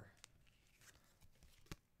Odor.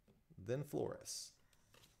 Then Flores.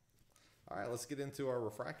 All right, let's get into our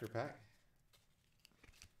refractor pack.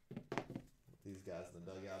 These guys in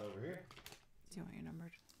the dugout over here. Do you want your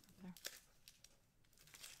numbered there?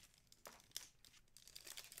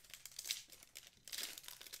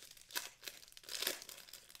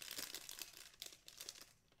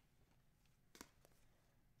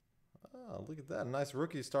 Oh, look at that. A nice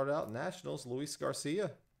rookie started out Nationals, Luis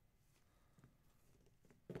Garcia.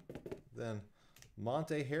 Then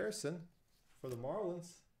Monte Harrison for the Marlins.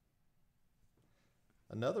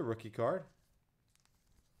 Another rookie card.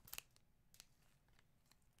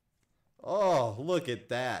 Oh, look at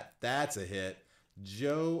that. That's a hit.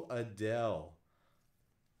 Joe Adele.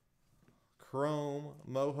 Chrome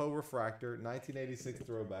Moho Refractor, 1986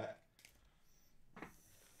 throwback.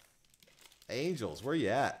 Angels, where you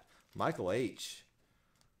at? Michael H.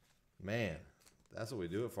 Man, that's what we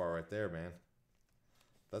do it for right there, man.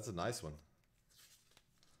 That's a nice one.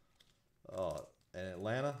 Oh, and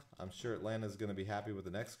Atlanta, I'm sure Atlanta's going to be happy with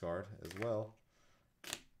the next card as well.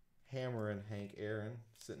 Hammer and Hank Aaron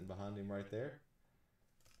sitting behind him right there.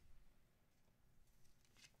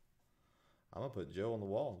 I'm going to put Joe on the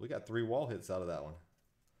wall. We got 3 wall hits out of that one.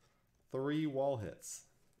 3 wall hits.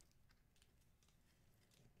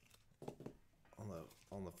 On the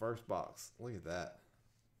on the first box. Look at that.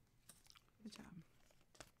 Good job.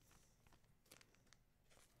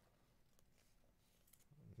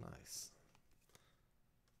 Nice.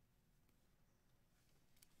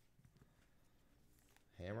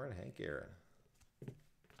 Hammer and Hank Aaron.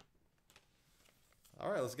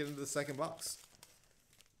 All right, let's get into the second box.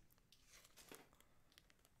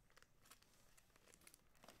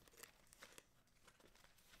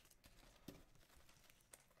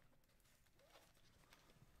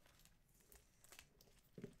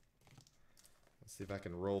 Let's see if I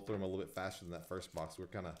can roll through them a little bit faster than that first box. We're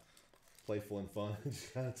kind of playful and fun.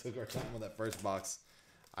 Just kind of took our time on that first box.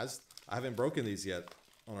 I haven't broken these yet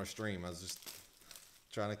on our stream. I was just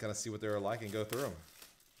trying to kind of see what they were like and go through them.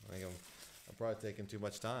 I think I'm probably taking too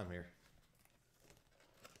much time here.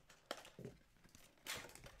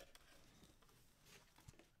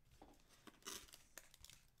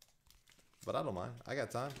 But I don't mind. I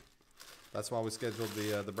got time. That's why we scheduled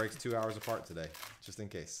the breaks 2 hours apart today, just in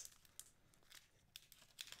case.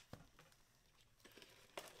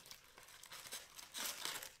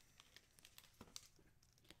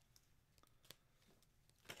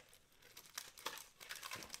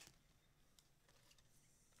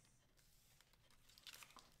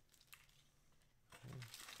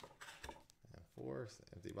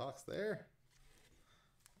 Empty box there.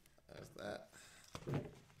 There's that.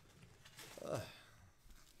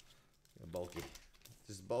 Bulky.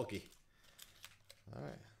 Just bulky. All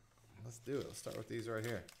right. Let's do it. Let's start with these right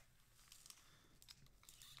here.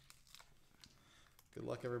 Good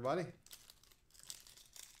luck, everybody.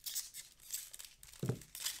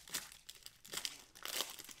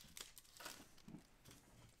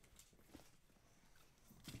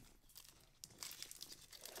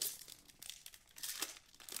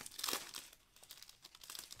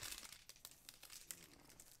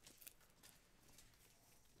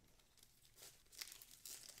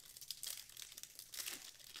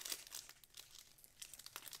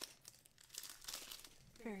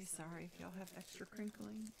 Very sorry if y'all have extra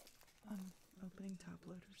crinkling opening top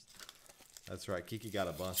loaders. That's right. Kiki got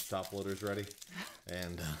a bunch of top loaders ready,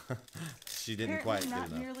 and she didn't Apparently quite not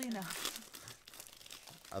get enough. nearly enough.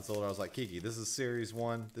 I told her, I was like, Kiki, this is Series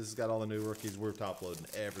 1. This has got all the new rookies. We're top loading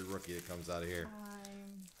every rookie that comes out of here.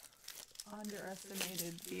 I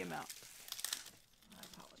underestimated the amount. I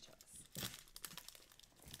apologize.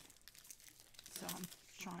 So I'm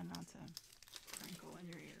trying not to crinkle in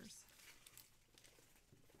your ears.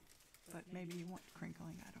 But maybe you want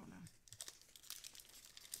crinkling, I don't know.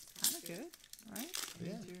 Kind of good, right?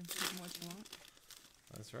 Yeah. You're getting what you want.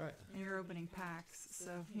 That's right. And you're opening packs,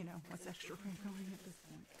 so, you know, what's extra crinkling at this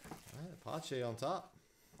point? All right, Pache on top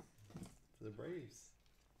for the Braves.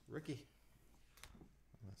 Ricky.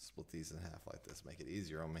 I'm going to split these in half like this, make it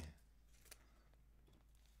easier on me.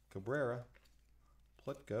 Cabrera,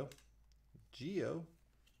 Plutko, Gio,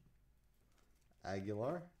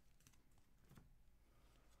 Aguilar,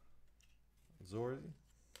 Zorzi,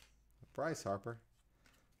 Bryce Harper,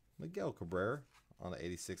 Miguel Cabrera on the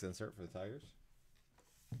 86 insert for the Tigers.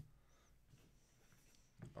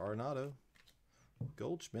 Arenado,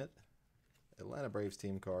 Goldschmidt, Atlanta Braves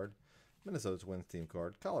team card, Minnesota Twins team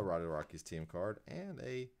card, Colorado Rockies team card, and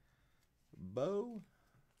a Bo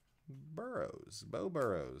Burrows.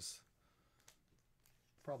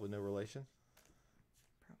 Probably no relation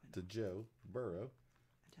to Joe Burrow.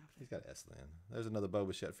 He's got S then. There's another Bo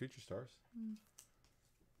Bichette Future Stars.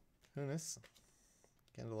 Hunis,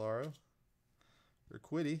 Candelaro,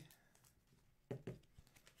 Urquidy,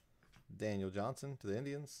 Daniel Johnson to the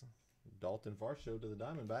Indians, Dalton Varsho to the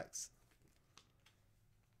Diamondbacks,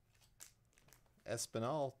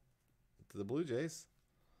 Espinal to the Blue Jays,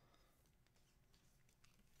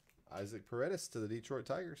 Isaac Paredes to the Detroit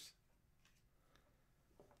Tigers,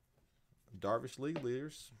 Darvish League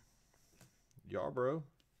Leaders, Yarbrough,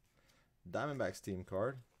 Diamondbacks team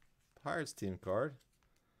card, Pirates team card,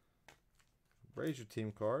 Brazier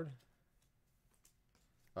team card.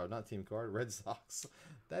 Oh, not team card. Red Sox.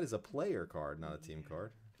 That is a player card, not a team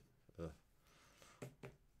card. Ugh.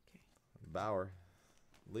 Bauer,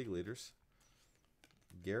 League Leaders.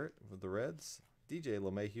 Garrett with the Reds. DJ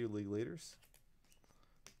LeMahieu, League Leaders.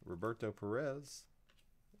 Roberto Perez.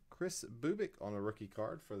 Chris Bubik on a rookie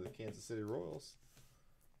card for the Kansas City Royals.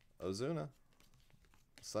 Ozuna.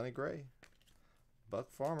 Sonny Gray. Buck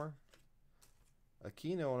Farmer.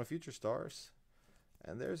 Aquino on a Future Stars.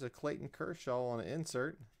 And there's a Clayton Kershaw on an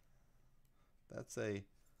insert. That's a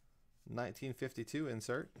 1952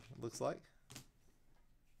 insert, it looks like.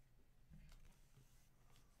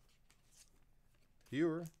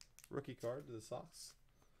 Hewer, rookie card to the Sox.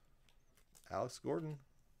 Alex Gordon.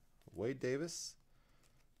 Wade Davis.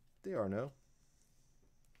 DeArno.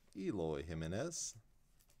 Eloy Jimenez.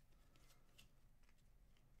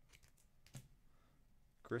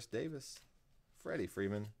 Chris Davis. Freddie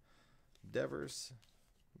Freeman. Devers.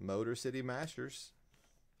 Motor City Masters.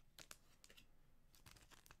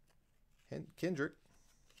 Kendrick.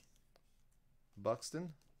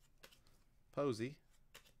 Buxton. Posey.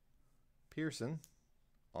 Pearson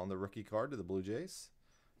on the rookie card to the Blue Jays.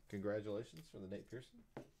 Congratulations for the Nate Pearson.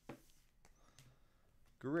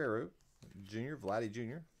 Guerrero Jr., Vladdy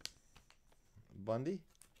Jr., Bundy,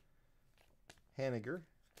 Haniger,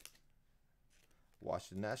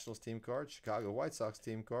 Washington Nationals team card, Chicago White Sox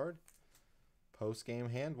team card, post-game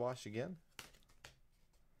hand wash again.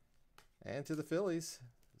 And to the Phillies,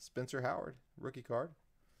 Spencer Howard, rookie card.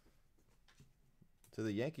 To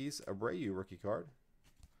the Yankees, Abreu rookie card.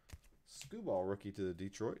 Skubal rookie to the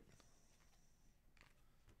Detroit.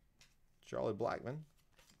 Charlie Blackmon.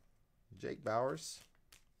 Jake Bowers.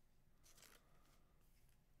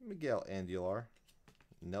 Miguel Andujar.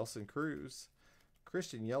 Nelson Cruz.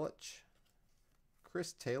 Christian Yelich.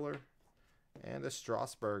 Chris Taylor. And a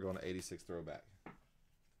Strasburg on an 86 throwback.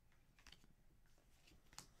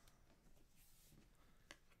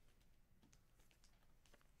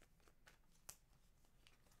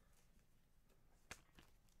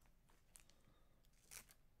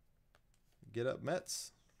 Get up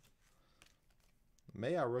Mets.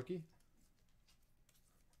 Maya rookie.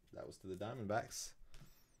 That was to the Diamondbacks.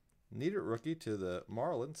 Nieder rookie to the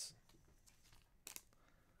Marlins.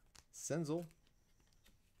 Senzel.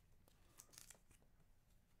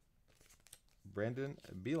 Brandon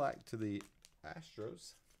Bielak to the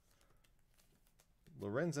Astros.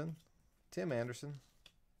 Lorenzen. Tim Anderson.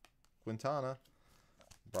 Quintana.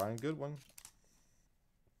 Brian Goodwin.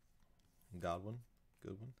 Godwin.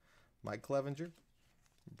 Goodwin. Mike Clevenger.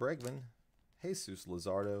 Bregman. Jesus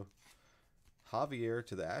Luzardo. Javier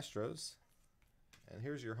to the Astros. And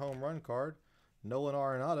here's your home run card. Nolan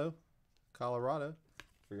Arenado, Colorado,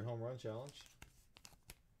 for your home run challenge.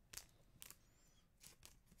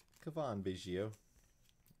 Cavan Biggio,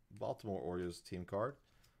 Baltimore Orioles team card.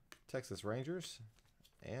 Texas Rangers,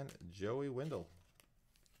 and Joey Wendell.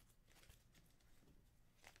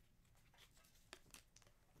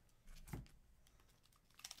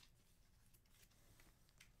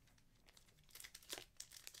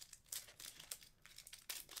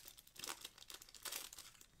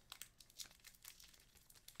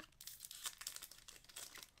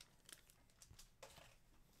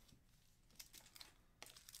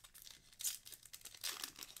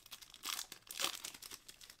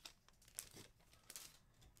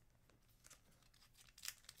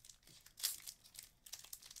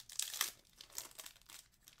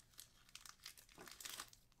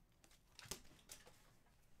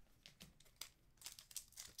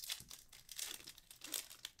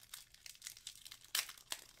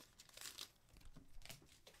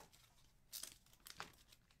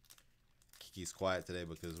 Kiki's quiet today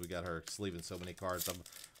because we got her sleeving so many cards. When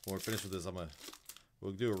we're finished with this,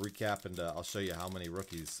 we'll do a recap and I'll show you how many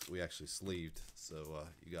rookies we actually sleeved, so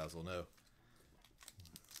you guys will know.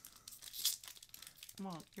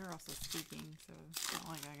 Well, you're also speaking, so it's not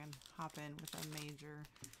like I can hop in with a major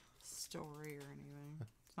story or anything.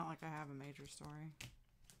 It's not like I have a major story.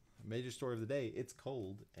 Major story of the day: it's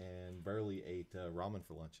cold and Burley ate ramen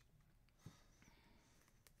for lunch.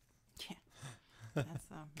 Yeah. That's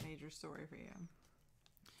a major story for you.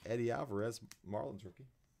 Eddie Alvarez, Marlins rookie.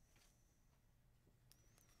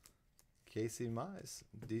 Casey Mize,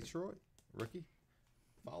 Detroit rookie.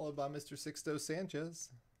 Followed by Mr. Sixto Sanchez,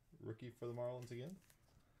 rookie for the Marlins again.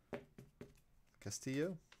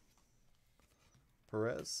 Castillo.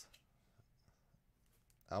 Perez.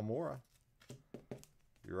 Almora.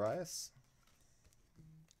 Urias.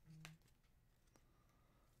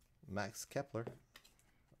 Max Kepler.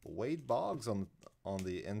 Wade Boggs on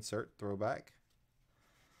the insert throwback.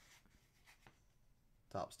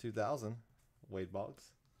 Topps 2000, Wade Boggs.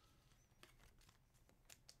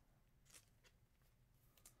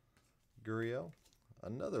 Gurriel,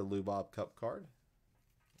 another Lou Bob Cup card.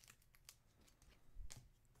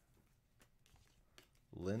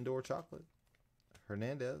 Lindor Chocolate.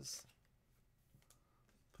 Hernandez.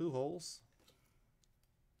 Pujols.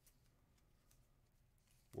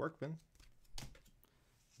 Workman.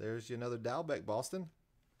 There's you another Dalbec Boston.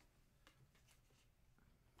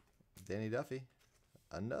 Danny Duffy.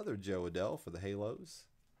 Another Joe Adell for the Halos.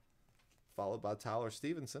 Followed by Tyler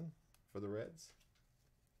Stevenson for the Reds.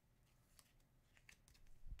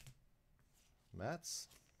 Mats.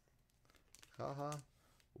 Kaha.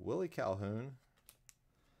 Willie Calhoun.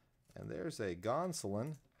 And there's a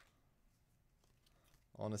Gonsolin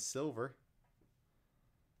on a silver.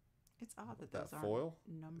 It's odd that That those foil,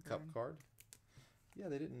 aren't numbered. the cup card. Yeah,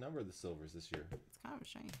 they didn't number the silvers this year. It's kind of a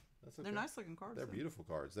shame. That's okay. They're nice looking cards. They're though. beautiful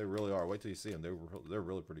cards. They really are. Wait till you see them. They're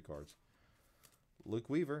really pretty cards. Luke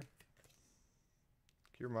Weaver,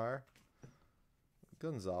 Kiermaier,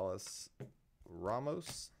 Gonzalez,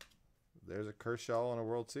 Ramos. There's a Kershaw in a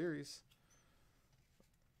World Series.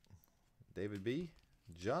 David B,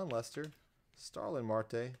 John Lester, Starlin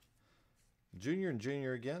Marte, Junior and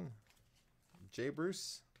Junior again, Jay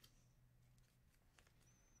Bruce,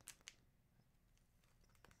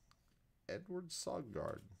 Edward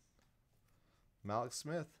Sogard, Malik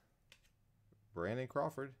Smith, Brandon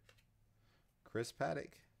Crawford, Chris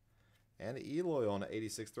Paddock, and Eloy on an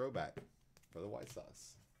 86 throwback for the White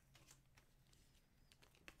Sox.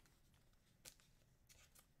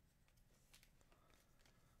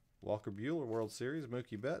 Walker Buehler World Series,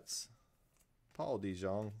 Mookie Betts, Paul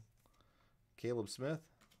DeJong, Caleb Smith,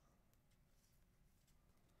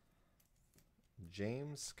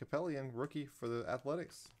 James Capellian, rookie for the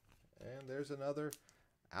Athletics. And there's another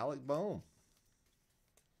Alec Bohm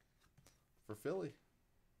for Philly.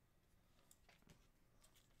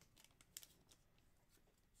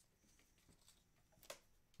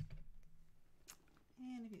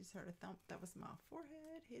 And if you just heard a thump, that was my forehead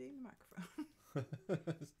hitting the microphone.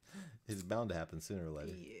 It's bound to happen sooner or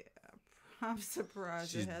later. Yeah, I'm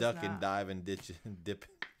surprised. She's it has ducking, not. diving, ditching, dipping,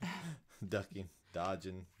 ducking,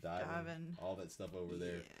 dodging, diving, all that stuff over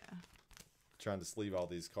there. Yeah. Trying to sleeve all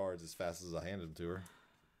these cards as fast as I handed them to her.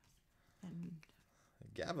 And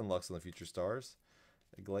Gavin Lux on the Future Stars.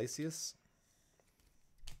 Iglesias.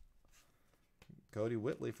 Cody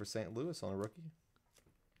Whitley for St. Louis on a rookie.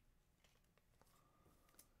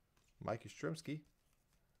 Mike Yastrzemski.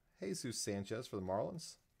 Jesus Sanchez for the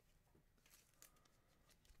Marlins.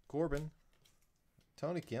 Corbin.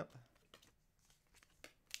 Tony Kemp.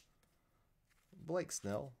 Blake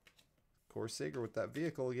Snell. Corey Seager with that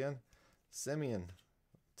vehicle again. Simeon.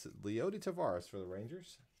 Leody Tavares for the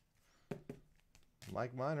Rangers.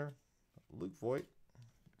 Mike Minor. Luke Voigt.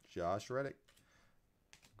 Josh Reddick.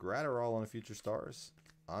 Gratterall on the Future Stars.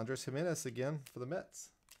 Andres Jimenez again for the Mets.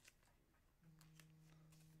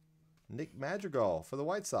 Nick Madrigal for the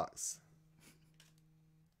White Sox.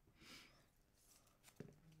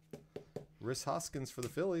 Rhys Hoskins for the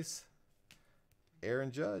Phillies.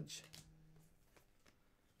 Aaron Judge.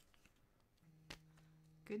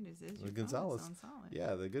 good news is your Gonzalez. phone's on silent.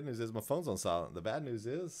 Yeah, the good news is my phone's on silent. The bad news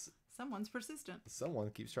is Someone's persistent. someone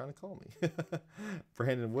keeps trying to call me.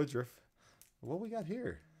 Brandon Woodruff. What we got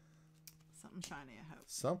here? Something shiny, I hope.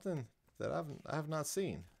 Something that I have not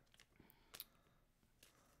seen.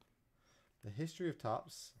 The history of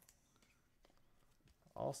Topps.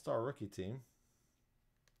 All-Star Rookie Team.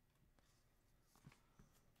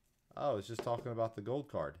 Oh, it's just talking about the gold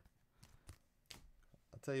card.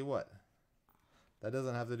 I'll tell you what. That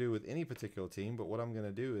doesn't have to do with any particular team, but what I'm going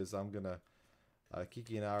to do is I'm going to,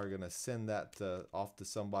 Kiki and I are going to send that off to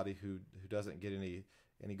somebody who doesn't get any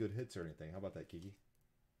good hits or anything. How about that, Kiki?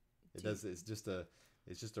 It's just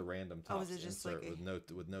a random Topps is it just insert like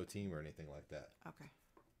with no team or anything like that. Okay.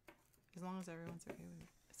 As long as everyone's okay with it.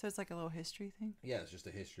 So it's like a little history thing? Yeah, it's just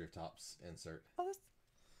a history of Topps insert. Oh, that's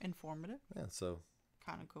informative. Yeah, so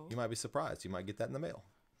Kind of cool. you might be surprised. You might get that in the mail.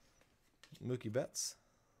 Mookie Betts,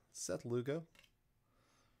 Seth Lugo,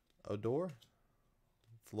 Odor,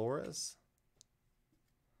 Flores,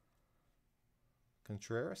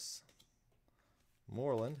 Contreras,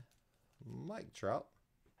 Moreland, Mike Trout,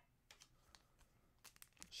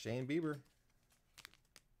 Shane Bieber,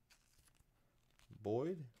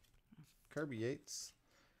 Boyd, Kirby Yates,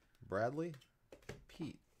 Bradley,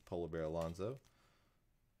 Pete Polar Bear Alonso,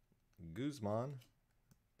 Guzman,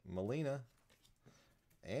 Molina,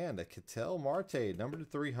 and a Ketel Marte, number to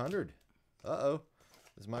 300. Uh-oh.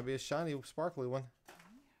 This might be a shiny, sparkly one.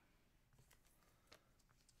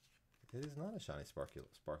 It is not a shiny, sparkly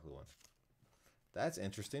one. That's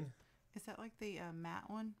interesting. Is that like the matte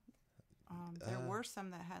one? There were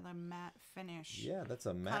some that had a matte finish. Yeah, that's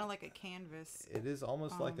a matte. Kind of like a canvas. It is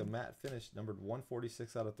almost like a matte finish, numbered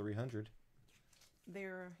 146 out of 300.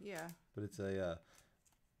 Yeah. But it's a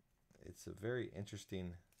very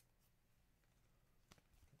interesting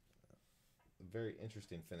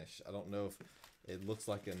finish. I don't know if it looks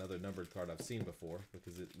like another numbered card I've seen before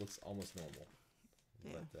because it looks almost normal.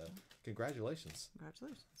 Yeah. But congratulations.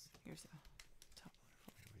 Congratulations. Here's a top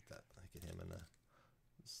loader. Get that. I get him in the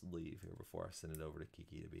sleeve here before I send it over to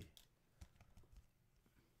Kiki to be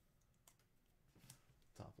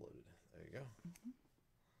top loaded. There you go. Mm-hmm.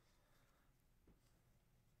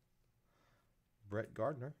 Brett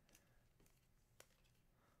Gardner,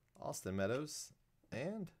 Austin Meadows,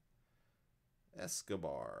 and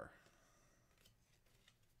Escobar.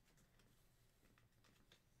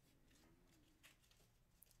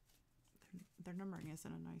 their numbering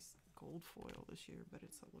isn't a nice gold foil this year, but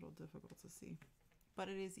it's a little difficult to see. But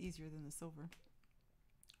it is easier than the silver.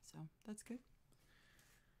 So that's good.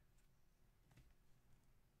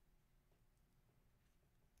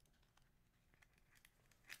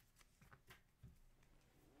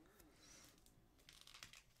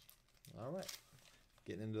 All right.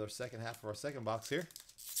 Getting into our second half of our second box here.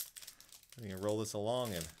 We can roll this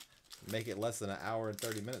along and make it less than an hour and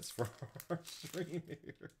 30 minutes for our stream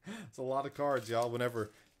here. It's a lot of cards, y'all.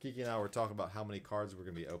 Whenever Kiki and I were talking about how many cards we're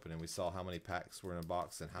going to be opening, we saw how many packs were in a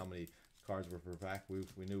box and how many cards were per pack. We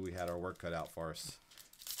knew we had our work cut out for us.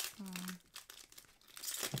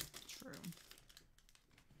 True.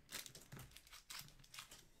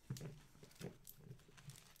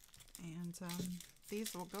 And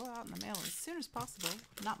these will go out in the mail as soon as possible.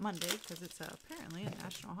 Not Monday, because it's apparently a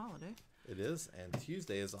national holiday. It is, and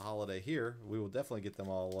Tuesday is a holiday here. We will definitely get them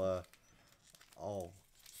all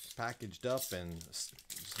packaged up and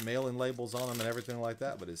mailing labels on them and everything like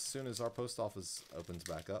that. But as soon as our post office opens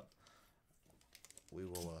back up, we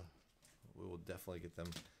will definitely get them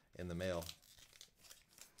in the mail.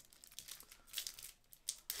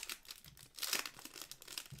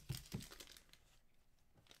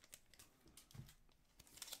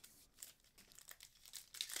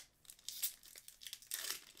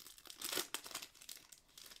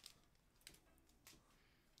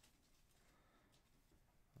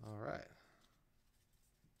 All right.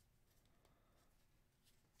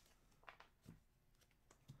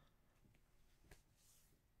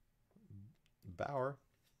 Bauer,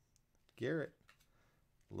 Garrett,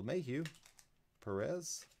 LeMahieu,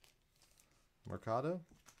 Perez, Mercado,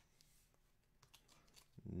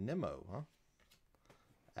 Nimmo,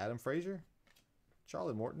 Adam Frazier,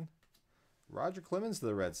 Charlie Morton, Roger Clemens to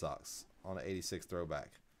the Red Sox on an 86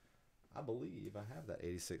 throwback. I believe I have that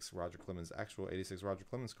 86 Roger Clemens, actual 86 Roger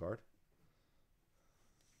Clemens card.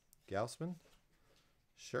 Gausman,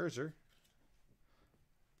 Scherzer,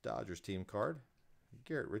 Dodgers team card,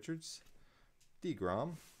 Garrett Richards,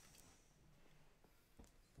 DeGrom,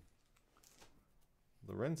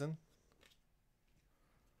 Lorenzen,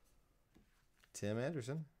 Tim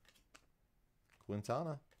Anderson,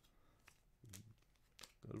 Quintana,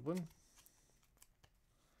 Goodwin,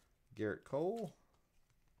 Garrett Cole,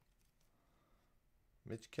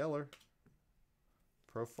 Mitch Keller,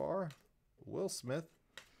 Profar, Will Smith,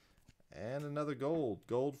 and another gold.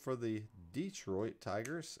 Gold for the Detroit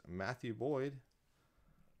Tigers, Matthew Boyd.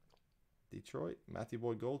 Detroit, Matthew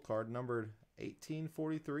Boyd gold card numbered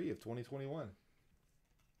 1843 of 2021.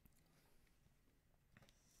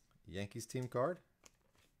 Yankees team card,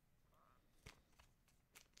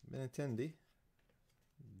 Benintendi,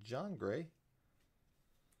 John Gray,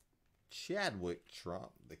 Chadwick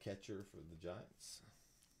Trump, the catcher for the Giants.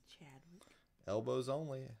 Chadwick. Elbows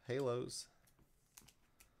only, halos.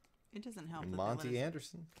 It doesn't help that Monty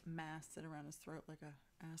Anderson. Mask sit around his throat like a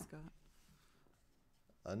ascot.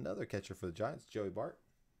 Another catcher for the Giants, Joey Bart,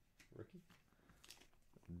 rookie.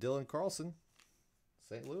 Dylan Carlson,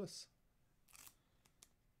 St. Louis.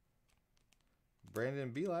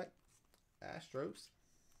 Brandon Bielak, Astros.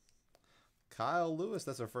 Kyle Lewis,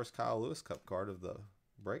 that's our first Kyle Lewis Cup card of the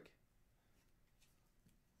break.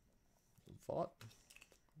 Vaught,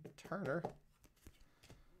 Turner,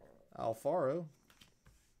 Alfaro,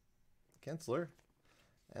 Kinsler,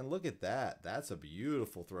 and look at that. That's a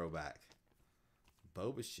beautiful throwback.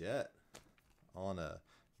 Bo Bichette on a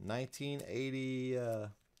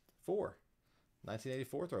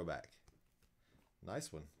 1984 throwback.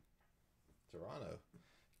 Nice one. Toronto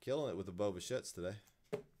killing it with the Bo Bichettes today.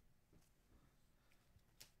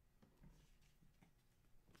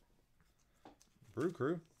 Brew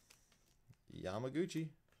Crew, Yamaguchi,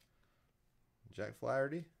 Jack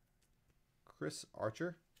Flaherty, Chris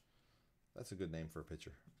Archer. That's a good name for a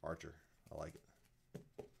pitcher. Archer. I like it.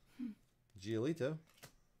 Giolito,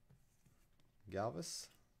 Galvis,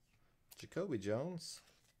 Jacoby Jones,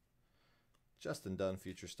 Justin Dunn,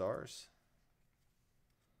 Future Stars,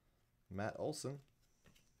 Matt Olson,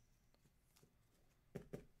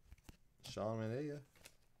 Sean Manilla,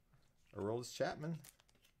 Aroldis Chapman,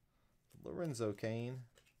 Lorenzo Cain,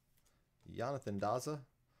 Jonathan Daza,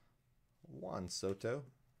 Juan Soto,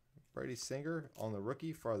 Brady Singer on the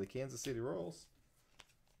rookie for the Kansas City Royals,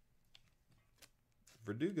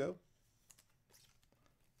 Verdugo,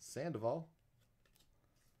 Sandoval,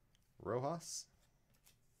 Rojas,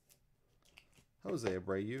 Jose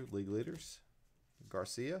Abreu, league leaders,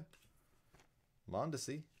 Garcia,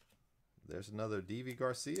 Mondesi. There's another D.V.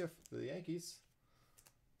 Garcia for the Yankees.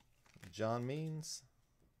 John Means,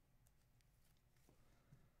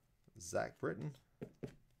 Zach Britton,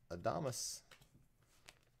 Adamas,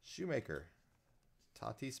 Shoemaker,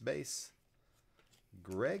 Tatis base.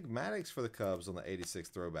 Greg Maddux for the Cubs on the 86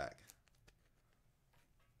 throwback.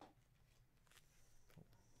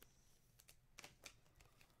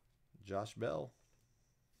 Josh Bell.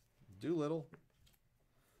 Doolittle.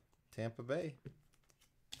 Tampa Bay.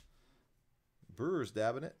 Brewers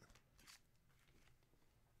dabbing it.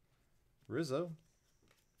 Rizzo.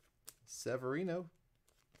 Severino.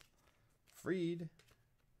 Freed.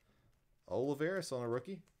 Olivares on a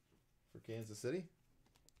rookie for Kansas City.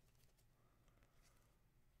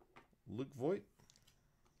 Luke Voigt.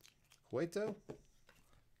 Cueto.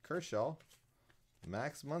 Kershaw.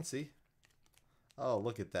 Max Muncy. Oh,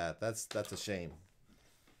 look at that. That's a shame.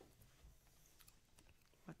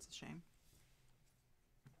 What's a shame?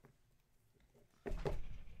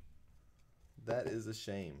 That is a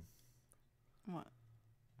shame. What?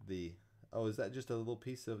 Oh, is that just a little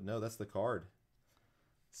piece of... No, that's the card.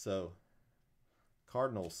 So,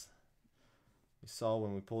 Cardinals. You saw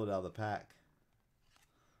when we pulled it out of the pack.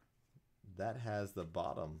 That has the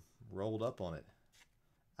bottom rolled up on it.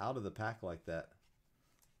 Out of the pack like that.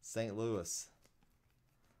 St. Louis.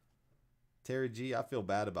 Terry G, I feel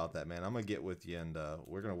bad about that, man. I'm going to get with you, and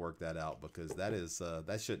we're going to work that out, because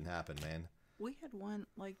that shouldn't happen, man. We had one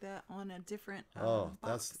like that on a different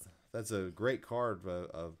box. That's a great card,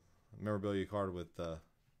 a memorabilia card with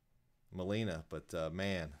Molina, but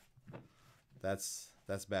man, that's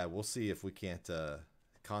bad. We'll see if we can't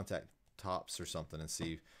contact Topps or something and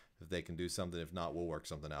see if they can do something. If not, we'll work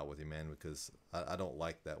something out with you, man, because I don't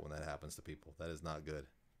like that when that happens to people. That is not good.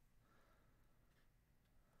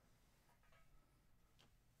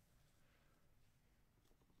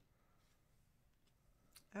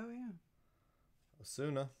 Oh, yeah.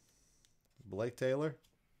 Osuna, Blake Taylor,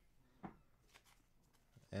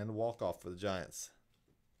 and walk-off for the Giants.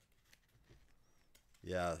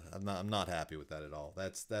 Yeah, I'm not happy with that at all.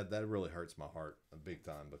 That really hurts my heart big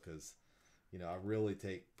time, because I really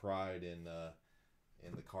take pride in the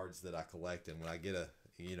cards that I collect, and when I get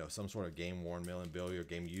some sort of game worn memorabilia or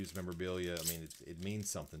game used memorabilia, I mean it means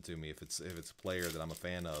something to me if it's a player that I'm a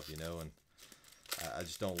fan of, and I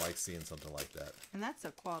just don't like seeing something like that. And that's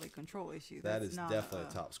a quality control issue. That is definitely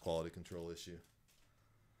a Topps quality control issue.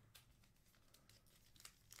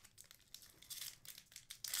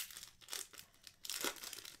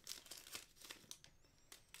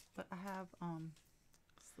 But I have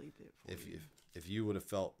sleeved it for you. If you would have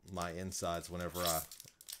felt my insides whenever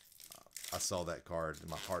I saw that card,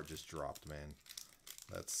 my heart just dropped, man.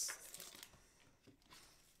 That's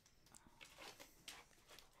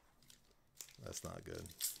not good.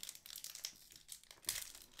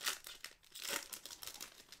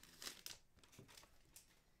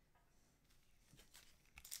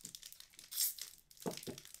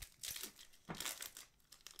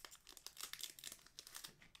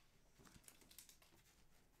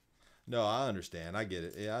 No, I understand. I get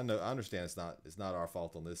it. Yeah, I know. I understand. It's not our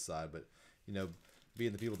fault on this side, but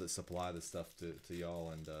being the people that supply this stuff to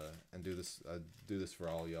y'all and do this for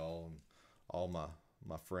all y'all and all my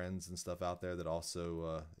friends and stuff out there that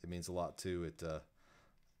also it means a lot too.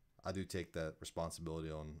 I do take that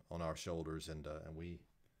responsibility on our shoulders, and we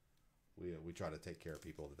try to take care of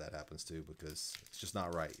people that happens to, because it's just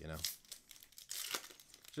not right,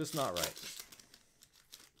 Just not right.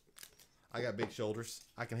 I got big shoulders.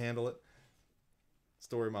 I can handle it.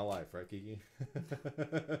 Story of my life, right, Kiki? This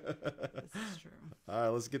is true. All right,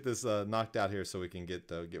 let's get this knocked out here so we can get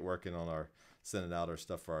working on sending out our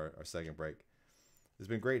stuff for our second break. It's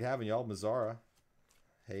been great having y'all. Mazzara,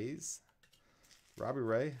 Hayes, Robbie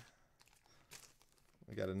Ray.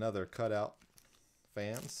 We got another cutout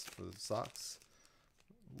fans for the Sox.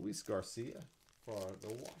 Luis Garcia for the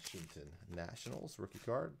Washington Nationals rookie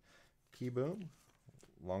card. Keyboom,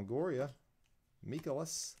 Longoria,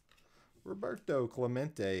 Mikolas, Roberto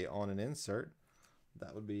Clemente on an insert.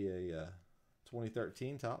 That would be a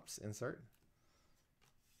 2013 Topps insert.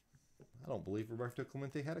 I don't believe Roberto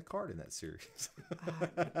Clemente had a card in that series.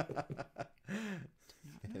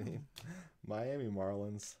 Miami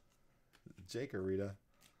Marlins, Jake Arrieta,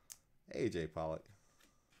 AJ Pollock,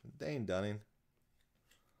 Dane Dunning.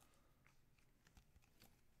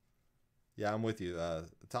 Yeah, I'm with you. The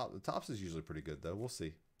Topps is usually pretty good, though. We'll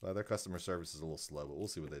see. Their customer service is a little slow, but we'll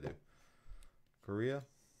see what they do. Korea,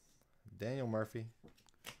 Daniel Murphy.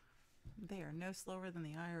 They are no slower than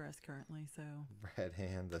the IRS currently, so. Brad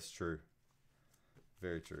Hand, that's true.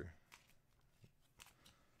 Very true.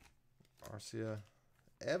 Arcia.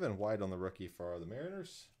 Evan White on the rookie for the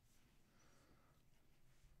Mariners.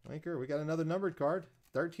 Winker, we got another numbered card.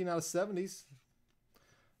 13 out of 70s.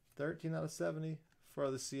 13 out of 70 for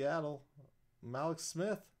the Seattle. Malik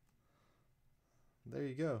Smith. There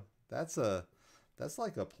you go. That's a That's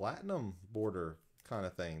like a platinum border kind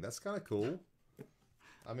of thing. That's kind of cool.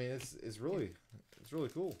 I mean, it's really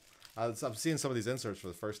cool. I'm seeing some of these inserts for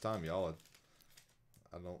the first time, y'all.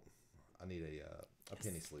 I need a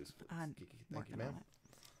penny sleeves. I'm Thank you, working ma'am. on it.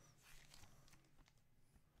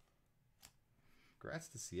 Congrats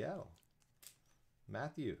to Seattle.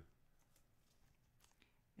 Matthew.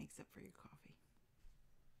 Makes up for your coffee.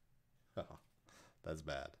 Oh, that's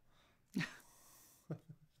bad.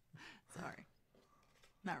 Sorry.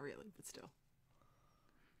 Not really, but still.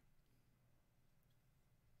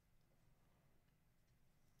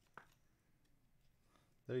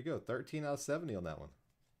 There you go. 13 out of 70 on that one.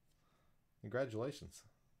 Congratulations.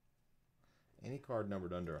 Any card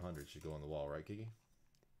numbered under 100 should go on the wall, right, Kiki?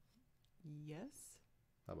 Yes.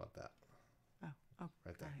 How about that? Oh,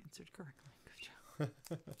 Right there. I answered correctly. Good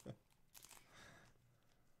job.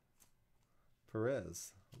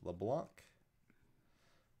 Perez, LeBlanc,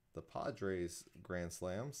 the Padres Grand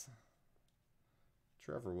Slams,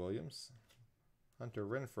 Trevor Williams, Hunter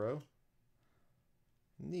Renfroe,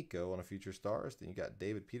 Nico on a Future Stars. Then you got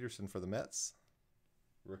David Peterson for the Mets,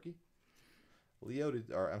 rookie.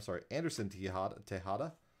 Anderson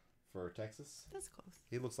Tejada for Texas. That's close.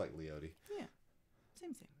 He looks like Leote. Yeah.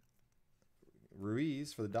 Same.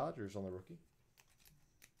 Ruiz for the Dodgers on the rookie.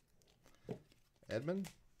 Edmund,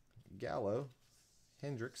 Gallo,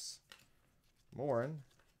 Hendricks, Morin,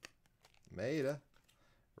 Maeda,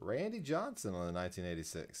 Randy Johnson on the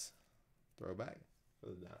 1986. Throwback for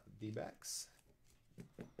the D-backs.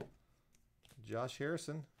 Josh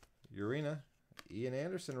Harrison, Urena, Ian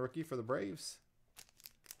Anderson, rookie for the Braves.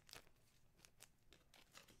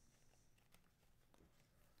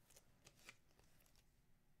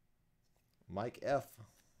 Mike F.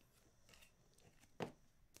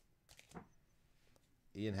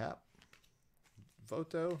 Ian Happ.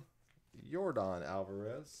 Voto. Yordan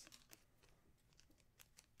Alvarez.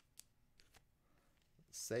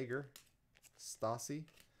 Sager. Stassi.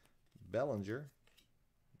 Bellinger.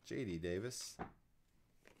 J.D. Davis.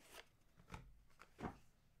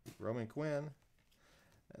 Roman Quinn.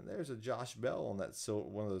 And there's a Josh Bell on that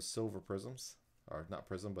one of those silver prisms. Or not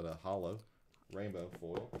prism, but a hollow rainbow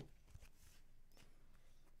foil.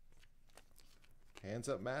 Hands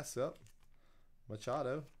up, masks up.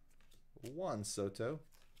 Machado. Juan Soto.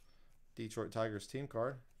 Detroit Tigers team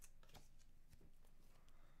card.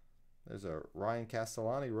 There's a Ryan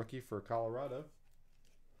Castellani rookie for Colorado.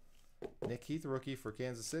 Nick Heath rookie for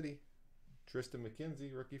Kansas City. Tristan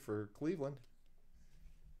McKenzie rookie for Cleveland.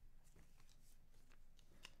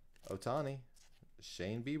 Otani.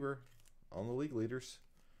 Shane Bieber on the league leaders.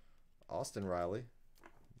 Austin Riley.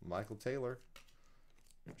 Michael Taylor.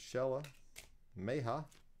 Shella. Meja.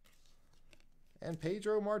 And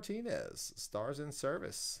Pedro Martinez, Stars in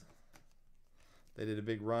Service. They did a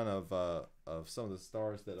big run of some of the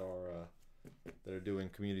stars that are doing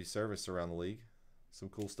community service around the league. Some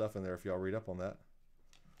cool stuff in there if y'all read up on that.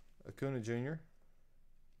 Acuna Jr.,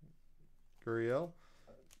 Gurriel,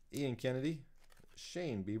 Ian Kennedy,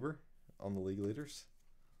 Shane Bieber on the league leaders.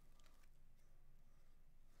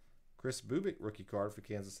 Chris Bubik, rookie card for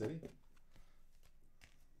Kansas City.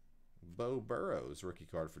 Bo Burrows, rookie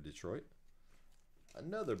card for Detroit.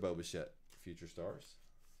 Another Bo Bichette, Future Stars.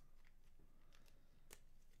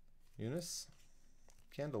 Eunice,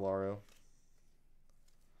 Candelario,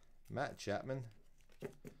 Matt Chapman,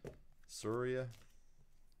 Surya,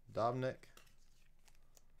 Dobnik,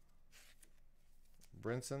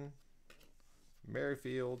 Brinson,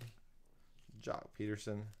 Merrifield, Jock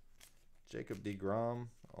Peterson, Jacob DeGrom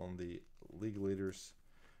on the league leaders,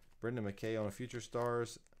 Brendan McKay on a Future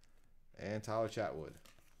Stars, and Tyler Chatwood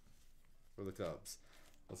for the Cubs.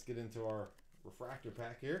 Let's get into our refractor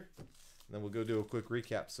pack here. And then we'll go do a quick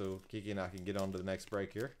recap so Kiki and I can get on to the next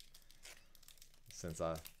break here. Since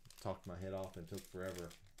I talked my head off and took forever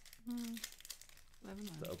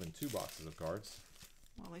to open 2 boxes of cards.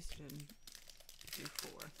 Well, at least you didn't do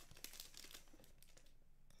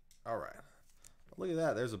 4. All right. Look at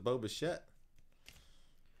that. There's a Bo Bichette.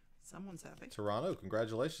 Someone's happy. Toronto.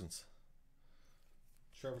 Congratulations.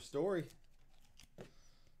 Trevor Story.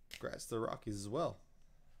 Congrats to the Rockies as well.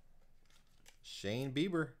 Shane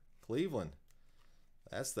Bieber, Cleveland.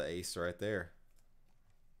 That's the ace right there.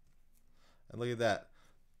 And look at that.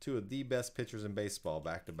 2 of the best pitchers in baseball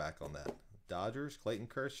back-to-back on that. Dodgers, Clayton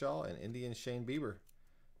Kershaw, and Indians, Shane Bieber.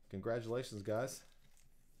 Congratulations, guys.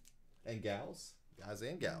 And gals. Guys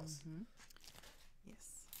and gals. Mm-hmm.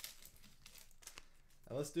 Yes.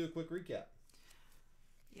 And let's do a quick recap.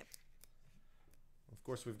 Yep. Of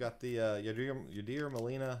course, we've got the Yadier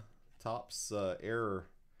Molina Topps error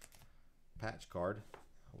patch card.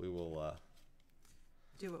 We will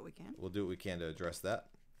do what we can. We'll do what we can to address that.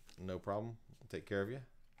 No problem. We'll take care of you.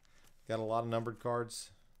 Got a lot of numbered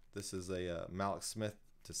cards. This is a Malik Smith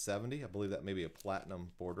to 70. I believe that may be a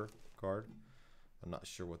platinum border card. I'm not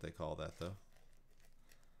sure what they call that though.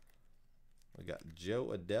 We got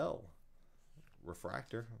Joe Adele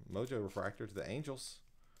refractor, Mojo refractor to the Angels.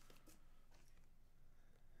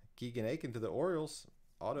 Keegan Aiken to the Orioles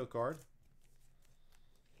auto card.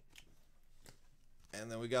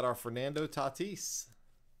 And then we got our Fernando Tatis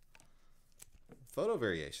photo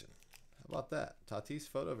variation. How about that? Tatis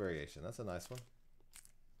photo variation. That's a nice one.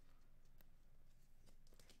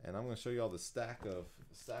 And I'm going to show you all the stack of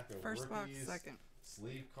First box, rookies, second.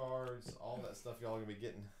 sleeve cards, all that stuff y'all are going to be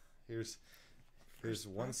getting. Here's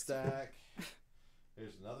one box. stack.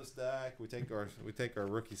 Here's another stack. We take our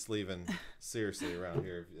rookie sleeving seriously around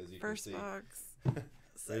here, as you First can see. box.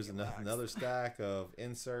 There's second box. another stack of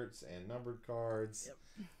inserts and numbered cards. Yep.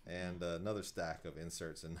 And another stack of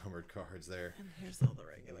inserts and numbered cards there. And here's all the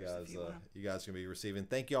regulars. You guys are gonna be receiving.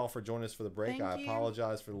 Thank you all for joining us for the break. Thank I you.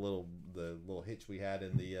 apologize for the little hitch we had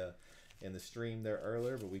in the stream there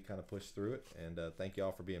earlier, but we kind of pushed through it. And thank you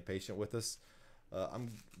all for being patient with us.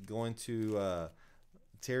 I'm going to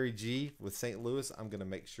Terry G with St. Louis. I'm gonna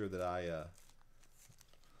make sure that I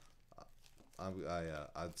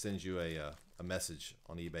send you a message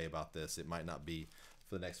on eBay about this. It might not be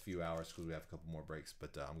for the next few hours because we have a couple more breaks,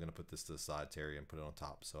 but I'm going to put this to the side, Terry, and put it on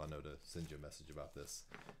top so I know to send you a message about this.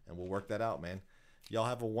 And we'll work that out, man. Y'all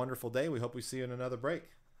have a wonderful day. We hope we see you in another break.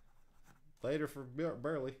 Later for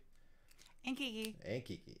Burley. And Kiki. And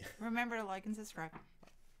Kiki. Remember to like and subscribe.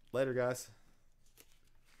 Later, guys.